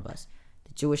back on the bus.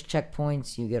 The Jewish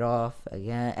checkpoints. You get off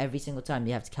again every single time.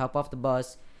 You have to hop off the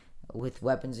bus with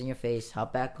weapons in your face.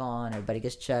 Hop back on. Everybody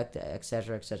gets checked,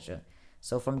 etc., etc.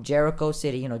 So from Jericho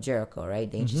City, you know Jericho, right?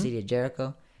 The ancient city of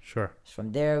Jericho. Sure.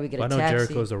 From there, we get Well, a I know taxi.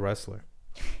 Jericho's a wrestler.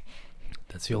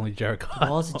 That's the only Jericho.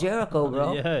 Well, it's Jericho,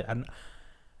 bro. Yeah.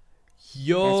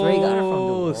 Yo, That's where you got it from, the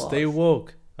walls. stay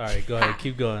woke. All right, go ahead,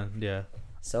 keep going. Yeah.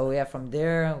 So yeah, from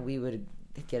there we would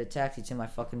get a taxi to my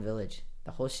fucking village.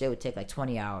 The whole shit would take like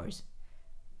 20 hours.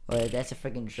 Well, that's a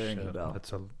freaking journey, Shit, bro.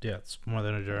 it's more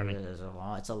than a journey.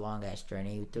 It's a long ass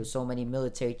journey. There's so many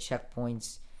military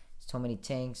checkpoints, so many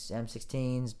tanks,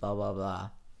 M16s, blah blah blah.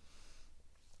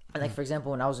 And like for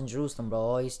example, when I was in Jerusalem,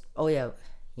 bro,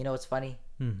 you know what's funny?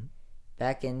 Mhm.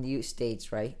 Back in the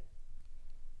States, right?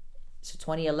 So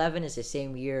 2011 is the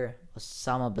same year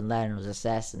Osama bin Laden was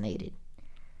assassinated.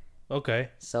 Okay.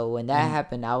 So when that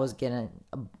happened, I was getting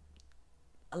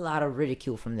a lot of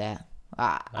ridicule from that.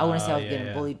 I wouldn't say I was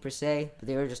getting bullied per se, but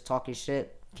they were just talking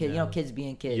shit. You know, kids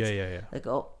being kids. Yeah. Like,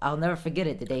 oh, I'll never forget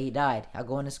it. The day he died, I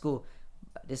go into school.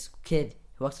 This kid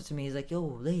walks up to me. He's like, "Yo,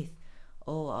 Lath,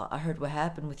 I heard what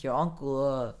happened with your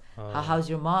uncle. How's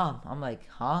your mom?" I'm like,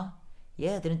 "Huh?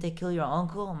 Yeah, didn't they kill your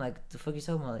uncle?" I'm like, "The fuck you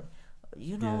talking about?" Like,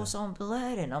 you know, Osama bin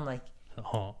Laden. I'm like,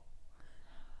 Oh.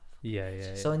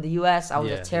 Yeah. so in the U.S., I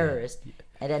was a terrorist,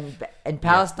 and then in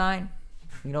Palestine,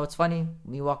 you know what's funny?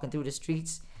 Me walking through the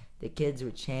streets, the kids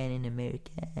were chanting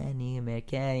 "Americani,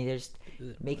 Americani." They're just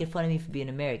making fun of me for being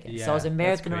American. So I was Yeah,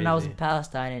 American that's when I was in crazy.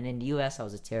 Palestine, and in the U.S., I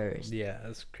was a terrorist. Yeah,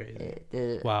 that's crazy.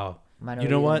 The Wow. Minority You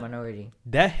know what? Minority.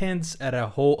 That hints at a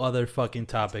whole other fucking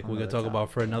topic we're gonna talk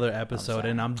about for another episode, sorry.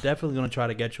 and I'm definitely gonna try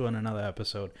to get you on another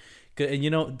episode. And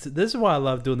you know, this is why I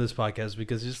love doing this podcast,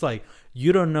 because it's like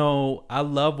you don't know. I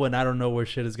love when I don't know where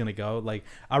shit is gonna go. Like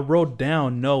I wrote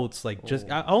down notes, like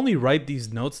I only write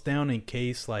these notes down in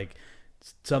case like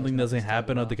something doesn't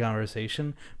happen of the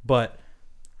conversation. But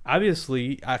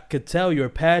obviously, I could tell you're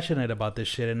passionate about this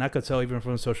shit, and I could tell even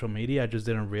from social media. I just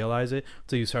didn't realize it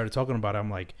until you started talking about it. I'm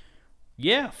like,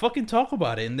 yeah, fucking talk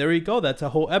about it. And there you go. That's a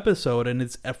whole episode, and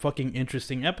it's a fucking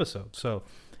interesting episode. So,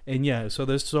 and yeah, so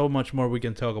there's so much more we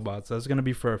can talk about. So that's going to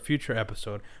be for a future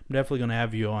episode. I'm definitely going to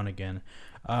have you on again.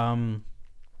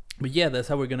 But yeah, that's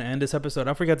how we're going to end this episode.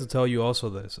 I forgot to tell you also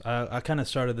this. I kind of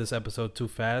started this episode too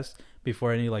fast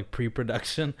before any like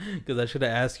pre-production, because I should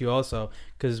have asked you also,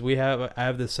 because I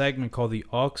have this segment called the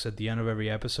Aux at the end of every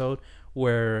episode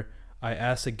where I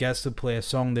ask the guests to play a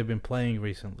song they've been playing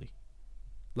recently.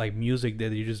 Like music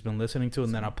that you've just been listening to,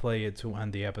 and then I'll play it to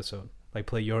end the episode. Like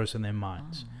play yours and then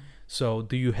mine. So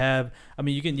do you have, I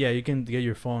mean, you can get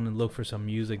your phone and look for some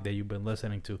music that you've been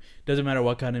listening to. Doesn't matter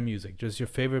what kind of music, just your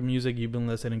favorite music you've been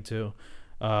listening to.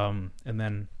 And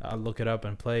then I'll look it up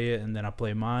and play it, and then I'll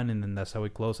play mine, and then that's how we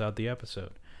close out the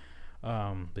episode.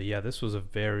 But yeah, this was a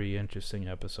very interesting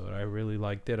episode. I really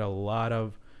liked it.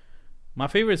 My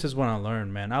favorites is when I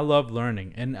learn, man. I love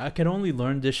learning, and I can only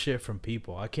learn this shit from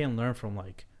people. I can't learn from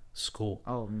like school.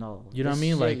 Oh no. You know what I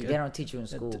mean? Like they don't teach you in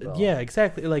school, bro. Yeah,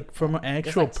 exactly. Like from an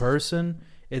actual person,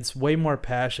 it's way more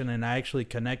passion, and I actually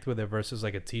connect with it versus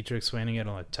like a teacher explaining it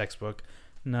on a textbook.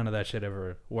 None of that shit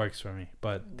ever works for me.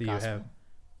 But do you have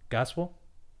gospel?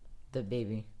 The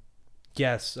baby.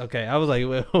 Yes. Okay. I was like,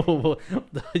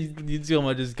 you so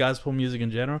much just gospel music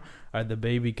in general. All right, the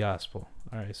baby gospel.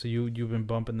 All right. So you've been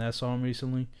bumping that song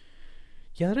recently.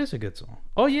 Yeah, that is a good song.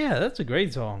 Oh yeah, that's a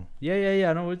great song. Yeah.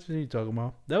 I know what you're talking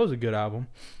about. That was a good album.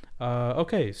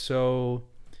 Okay, so,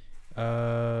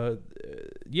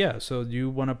 yeah. So you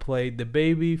want to play "The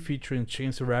Baby" featuring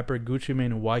Chance the Rapper, Gucci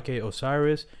Mane, and YK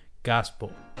Osiris,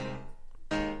 gospel.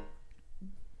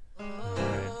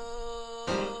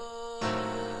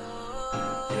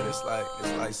 It's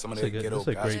like some of that ghetto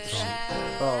gospel. That's a great song.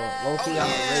 Low-key, I'm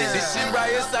This shit right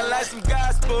here sound like some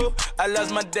gospel. I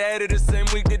lost my daddy the same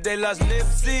week that they lost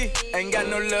Nipsey. Ain't got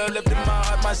no love left in my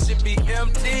heart, my shit be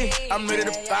empty. I'm ready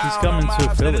to fire. He's coming to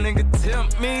Philly.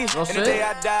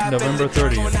 November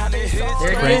 30th.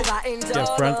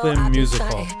 Franklin Music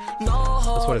Hall.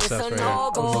 That's what it says right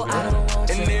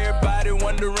here. And everybody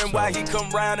wondering why he come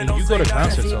round and you go to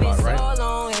concerts a lot, right?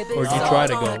 Or you try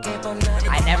to go?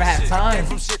 I never have time.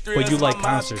 But you like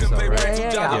concerts, though, right?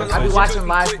 Yeah. I be watching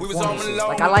live performances.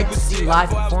 Like I like to see live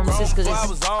performances because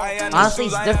it's honestly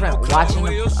it's different watching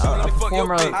a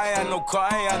performer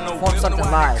perform something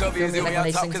live. You feel me? Like when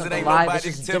they sing something live, it's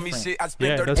just different.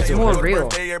 Yeah, that's it's more real.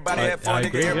 I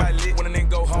agree. Yeah. When a nigga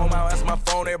go home, I answer my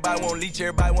phone. Everybody want to leech,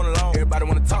 everybody want to long. Everybody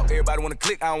want to talk, everybody want to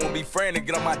click. I don't want to be friend and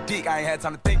get on my dick. I ain't had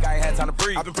time to think, I ain't had time to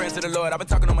breathe. I've been praying to the Lord, I've been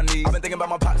talking on my knees. I've been thinking about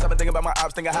my pops, I've been thinking about my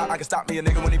ops, thinking how I can stop me a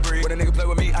nigga when he breathe. When a nigga play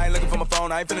with me, I ain't looking for my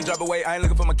phone, I ain't finna drive away, I ain't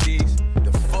looking for my keys.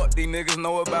 The fuck these niggas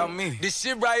know about me? This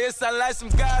shit right here sound like some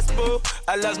gospel.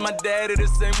 I lost my daddy the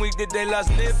same week that they lost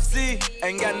Nipsey.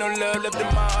 Ain't got no love left in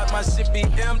my heart, my shit be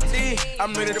empty.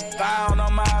 I'm ready to pound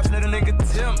on my ops, let a nigga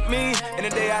tempt me. And the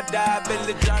day I die,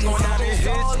 Billy John going down in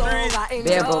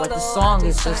history. Yeah, bro, like the song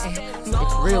is just,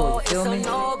 it's real, you feel me?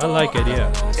 I like it,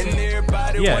 yeah.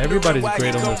 Yeah, everybody's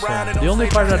great on this song. The only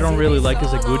part I don't really like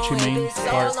is the Gucci Mane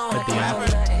part at the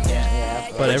end.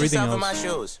 Yeah. But everything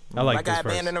else, I like this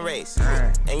verse. In the race,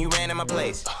 and you ran in my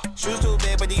place. Shoes too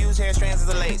big, but you use hair strands as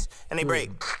a lace, and they break.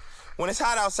 When it's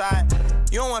hot outside,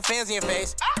 you don't want fans in your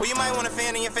face. Well, you might want a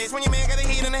fan in your face when your man got the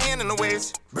heat in the hand and the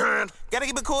waist. Burn. Gotta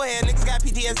keep it cool here, niggas got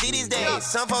PTSD these days.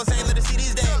 Some folks ain't let it see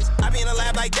these days. I be in a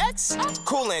lab like Dex,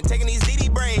 coolin', taking these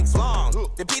DD breaks long.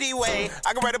 The PD way,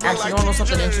 I can write a book Actually, like you wanna know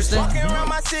something interesting?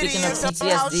 Speaking of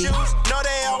PTSD,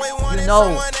 you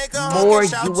know more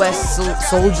U.S.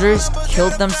 soldiers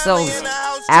killed themselves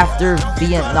after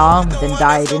Vietnam than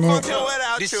died in it.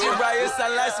 I'm sure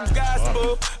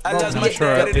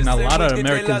and a lot of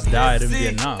Americans died in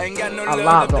Vietnam. A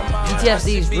lot, bro.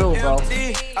 PTSD is real, bro.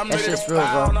 That's just real,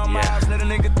 bro. Yeah.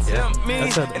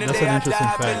 That's an interesting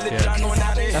fact, yeah.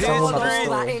 That's a whole other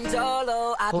story.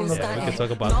 Yeah, we could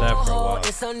talk about that for a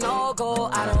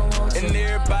while. And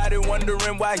everybody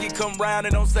wondering why he come round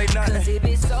and don't say nothing. I'm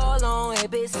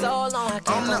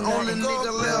the only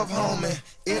nigga left, homie.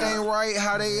 It ain't right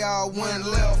how they all went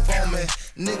left on me.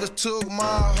 Niggas took my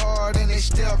heart and they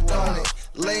stepped on it.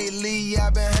 Lately,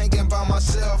 I've been hanging by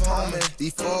myself, homie.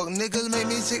 These fuck niggas make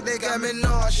me sick, they got me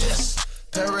nauseous.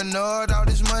 Paranoid, all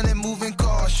this money moving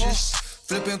cautious.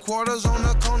 Flipping quarters on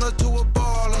the corner to a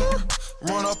baller.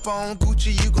 Run up on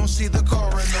Gucci, you gon' see the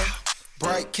coroner.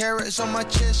 Bright carrots on my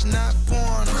chest, not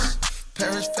foreigners.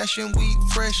 Paris Fashion Week,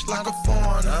 fresh like a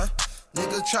foreigner.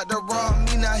 Nigga tried to rob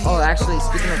me, now he Actually,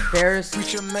 speaking of Paris,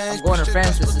 I'm going to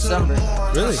France this December.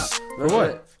 Really? For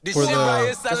what? For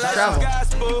the Just travel.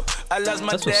 That's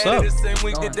what's up.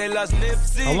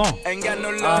 How long? I'm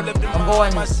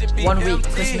going 1 week,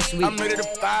 Christmas week,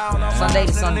 Sunday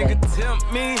to Sunday.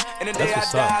 That's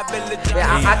what's up.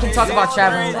 Yeah, I can talk about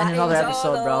traveling in another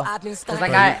episode, bro. Cause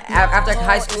like after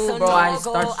high school, bro, I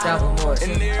started to travel more.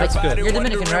 That's good. You're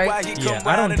Dominican, right? Yeah,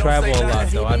 I don't travel a lot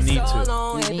though. I need to.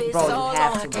 Bro, you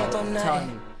have to, bro. I'm telling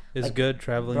you. It's good.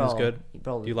 Traveling is good.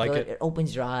 Bro, You like it? It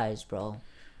opens your eyes, bro.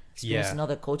 Experiencing Yeah.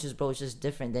 other cultures, bro, is just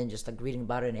different than just like reading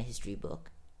about it in a history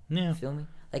book. Yeah. You feel me?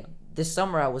 Like this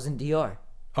summer, I was in DR.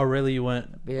 Oh really? You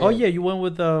went? Yeah. Oh yeah, you went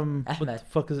with What the Ahmed.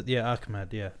 fuck is it? Yeah,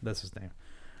 Ahmed. Yeah, that's his name.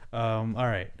 All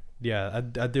right. Yeah,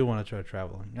 I do want to try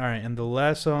traveling. All right, and the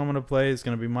last song I'm gonna play is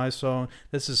gonna be my song.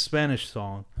 This is a Spanish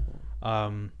song.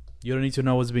 You don't need to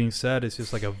know what's being said. It's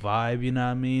just like a vibe. You know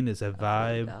what I mean? It's a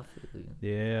vibe. I feel you.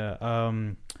 Yeah.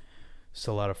 It's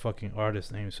a lot of fucking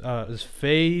artist names. It's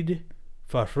Fade,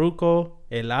 Farruko,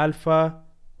 El Alfa,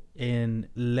 and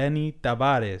Lenny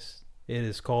Tavares. It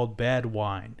is called Bad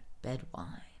Wine. Bad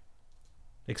wine.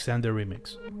 Extended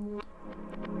remix.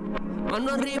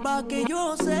 Mano arriba que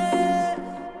yo sé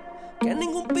que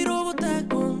ningún pirobo te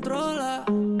controla.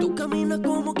 Tú caminas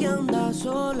como que andas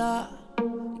sola.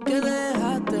 Que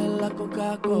dejaste la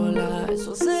Coca-Cola.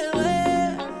 Eso se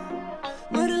ve.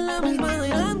 No eres la misma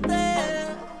de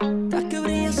antes. Estás que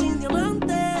brillas sin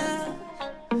diamantes.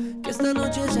 Que esta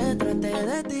noche se trate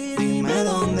de ti. Dime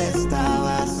dónde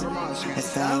estabas,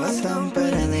 estabas tan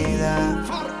perdida.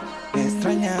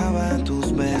 Extrañaba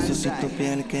tus besos y tu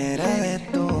piel que era de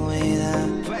tu vida.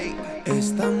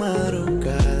 Esta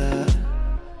madrugada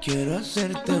quiero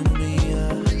hacerte mía.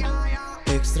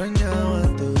 Extrañaba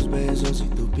tus besos y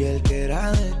tu piel que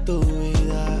era de tu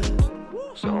vida.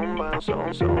 Son bad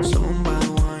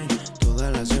wine,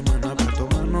 toda la semana para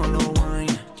tomarnos los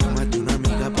wine. Llámate una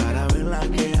amiga para ver la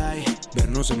que hay.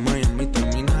 Vernos en Miami,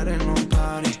 terminar en un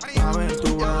party. Pa' ver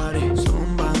tu body.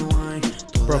 Son bad wine.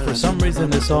 Bro, for some reason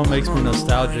this song makes me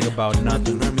nostalgic about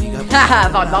nothing.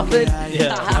 About nothing.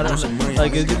 Yeah, I don't know.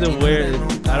 Like it's just a weird.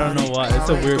 I don't know why. It's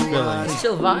a weird feeling. It's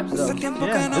chill vibes though.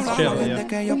 Yeah, it's chill. Yeah.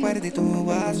 Que yo perdí tu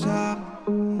WhatsApp.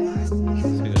 It's a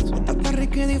good song. Tan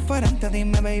rico y diferente,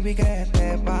 dime baby qué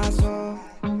te pasó.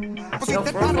 Yo,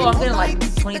 for real, I'm getting like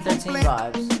 2013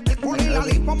 vibes. Like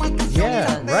early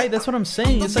Yeah, right. That's what I'm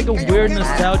saying. It's like a weird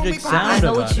nostalgic I sound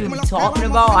know about what it. you're talking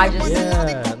about. I just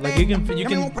Yeah, like you can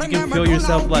feel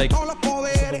yourself like.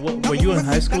 Were you in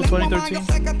high school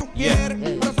 2013? Yeah.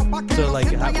 So like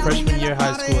freshman year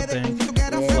high school thing,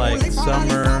 like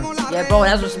summer, yeah, bro.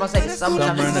 That's what I'm saying.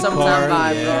 Summertime, summer in the summertime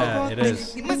car. vibe, Yeah, it is.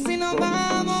 Strolling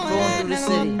through the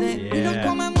city,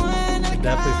 Yeah, it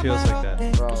definitely feels like that.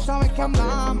 bro. Son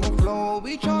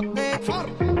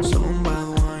bad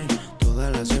wine, toda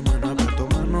la semana para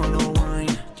tomarnos los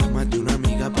wine. Llámate una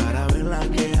amiga para ver la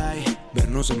que hay.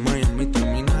 Vernos en Miami,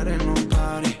 terminar en un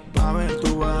party. Pa' ver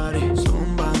tu body.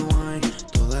 Son bad wine,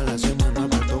 toda la semana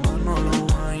para tomarnos los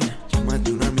wine.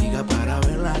 Llámate una amiga para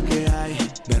ver la que hay.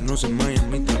 Vernos en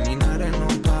Miami, terminar en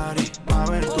un party. Pa'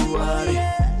 ver tu body.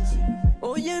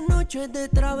 Hoy es noche de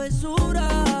travesura.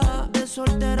 De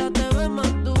soltera te ves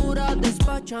más dura.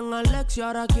 Despachan a Alex y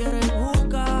ahora quieren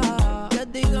jugar. Que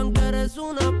digan que eres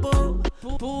una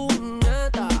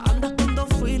puñeta. Andas con dos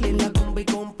filis, la combi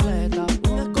completa.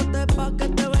 Un escote pa' que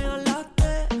te vean las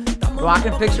tetas. Bro, I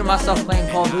can picture myself playing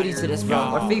Call of Duty to this, bro.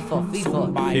 Or FIFA. This is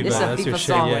a that's your FIFA shit,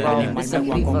 song, yeah, bro. yeah. This is a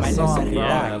FIFA song, bro.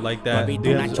 Yeah, like that. Do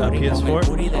you have a PS4?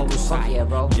 Oh, fuck yeah,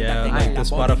 bro. Yeah, like the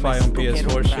Spotify on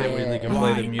PS4 shit where you can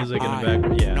play the music in the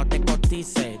background. Yeah.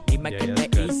 Yeah, that's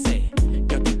good.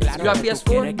 You got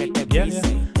PS4?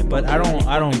 Yeah. But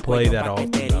I don't play that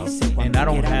often though. And I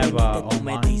don't have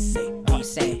online.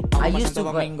 Same. I used to,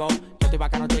 but I'm a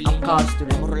college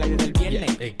student. Yeah,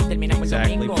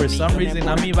 exactly. For some reason,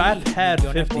 I mean, I've had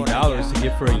 $50 to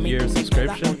get for a year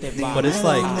subscription, but it's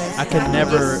like I could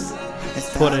never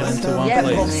put it into one Yeah,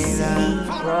 place.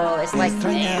 bro, it's like,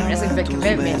 damn, that's a big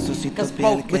commitment. Because,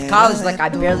 bro, with college, like, I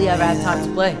barely ever had time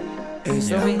to play. You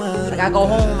feel me? Like, I go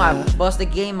home, I bust a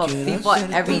game of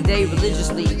FIFA every day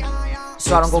religiously,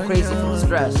 so I don't go crazy from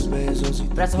stress.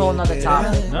 But that's a whole nother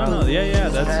topic. No, yeah,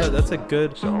 that's a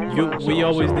good. We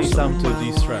always need something to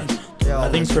de-stress. I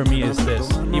think for me it's this.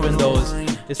 Even though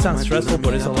it sounds stressful,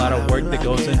 but it's a lot of work that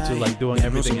goes into like doing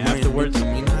everything afterwards.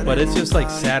 But it's just like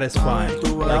satisfying.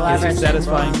 Like it's just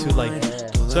satisfying to like.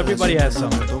 So everybody has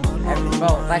something.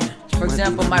 Bro, like, For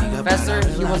example, my professor,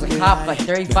 he was a cop for like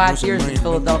 35 years in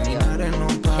Philadelphia.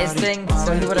 His thing,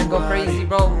 so he wouldn't go crazy,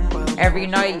 bro. Every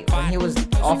night when he was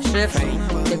off shift,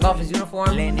 take off his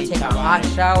uniform, take a hot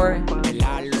shower,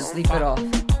 sleep it off.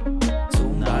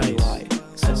 Nice.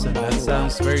 Listen, that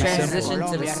sounds very Transition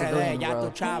simple. to the civilian,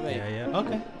 bro. Yeah.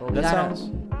 Okay. But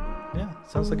That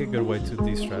sounds like a good way to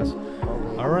de-stress.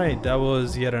 All right, that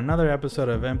was yet another episode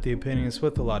of Empty Opinions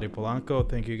with Eladio Polanco.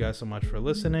 Thank you guys so much for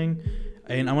listening.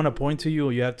 And I'm gonna point to you.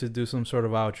 You have to do some sort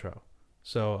of outro.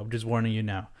 So I'm just warning you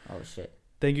now. Oh shit.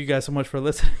 Thank you guys so much for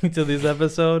listening to this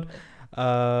episode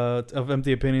of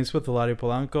Empty Opinions with Eladio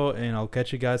Polanco, and I'll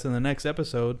catch you guys in the next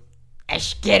episode.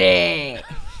 Let's get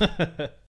it.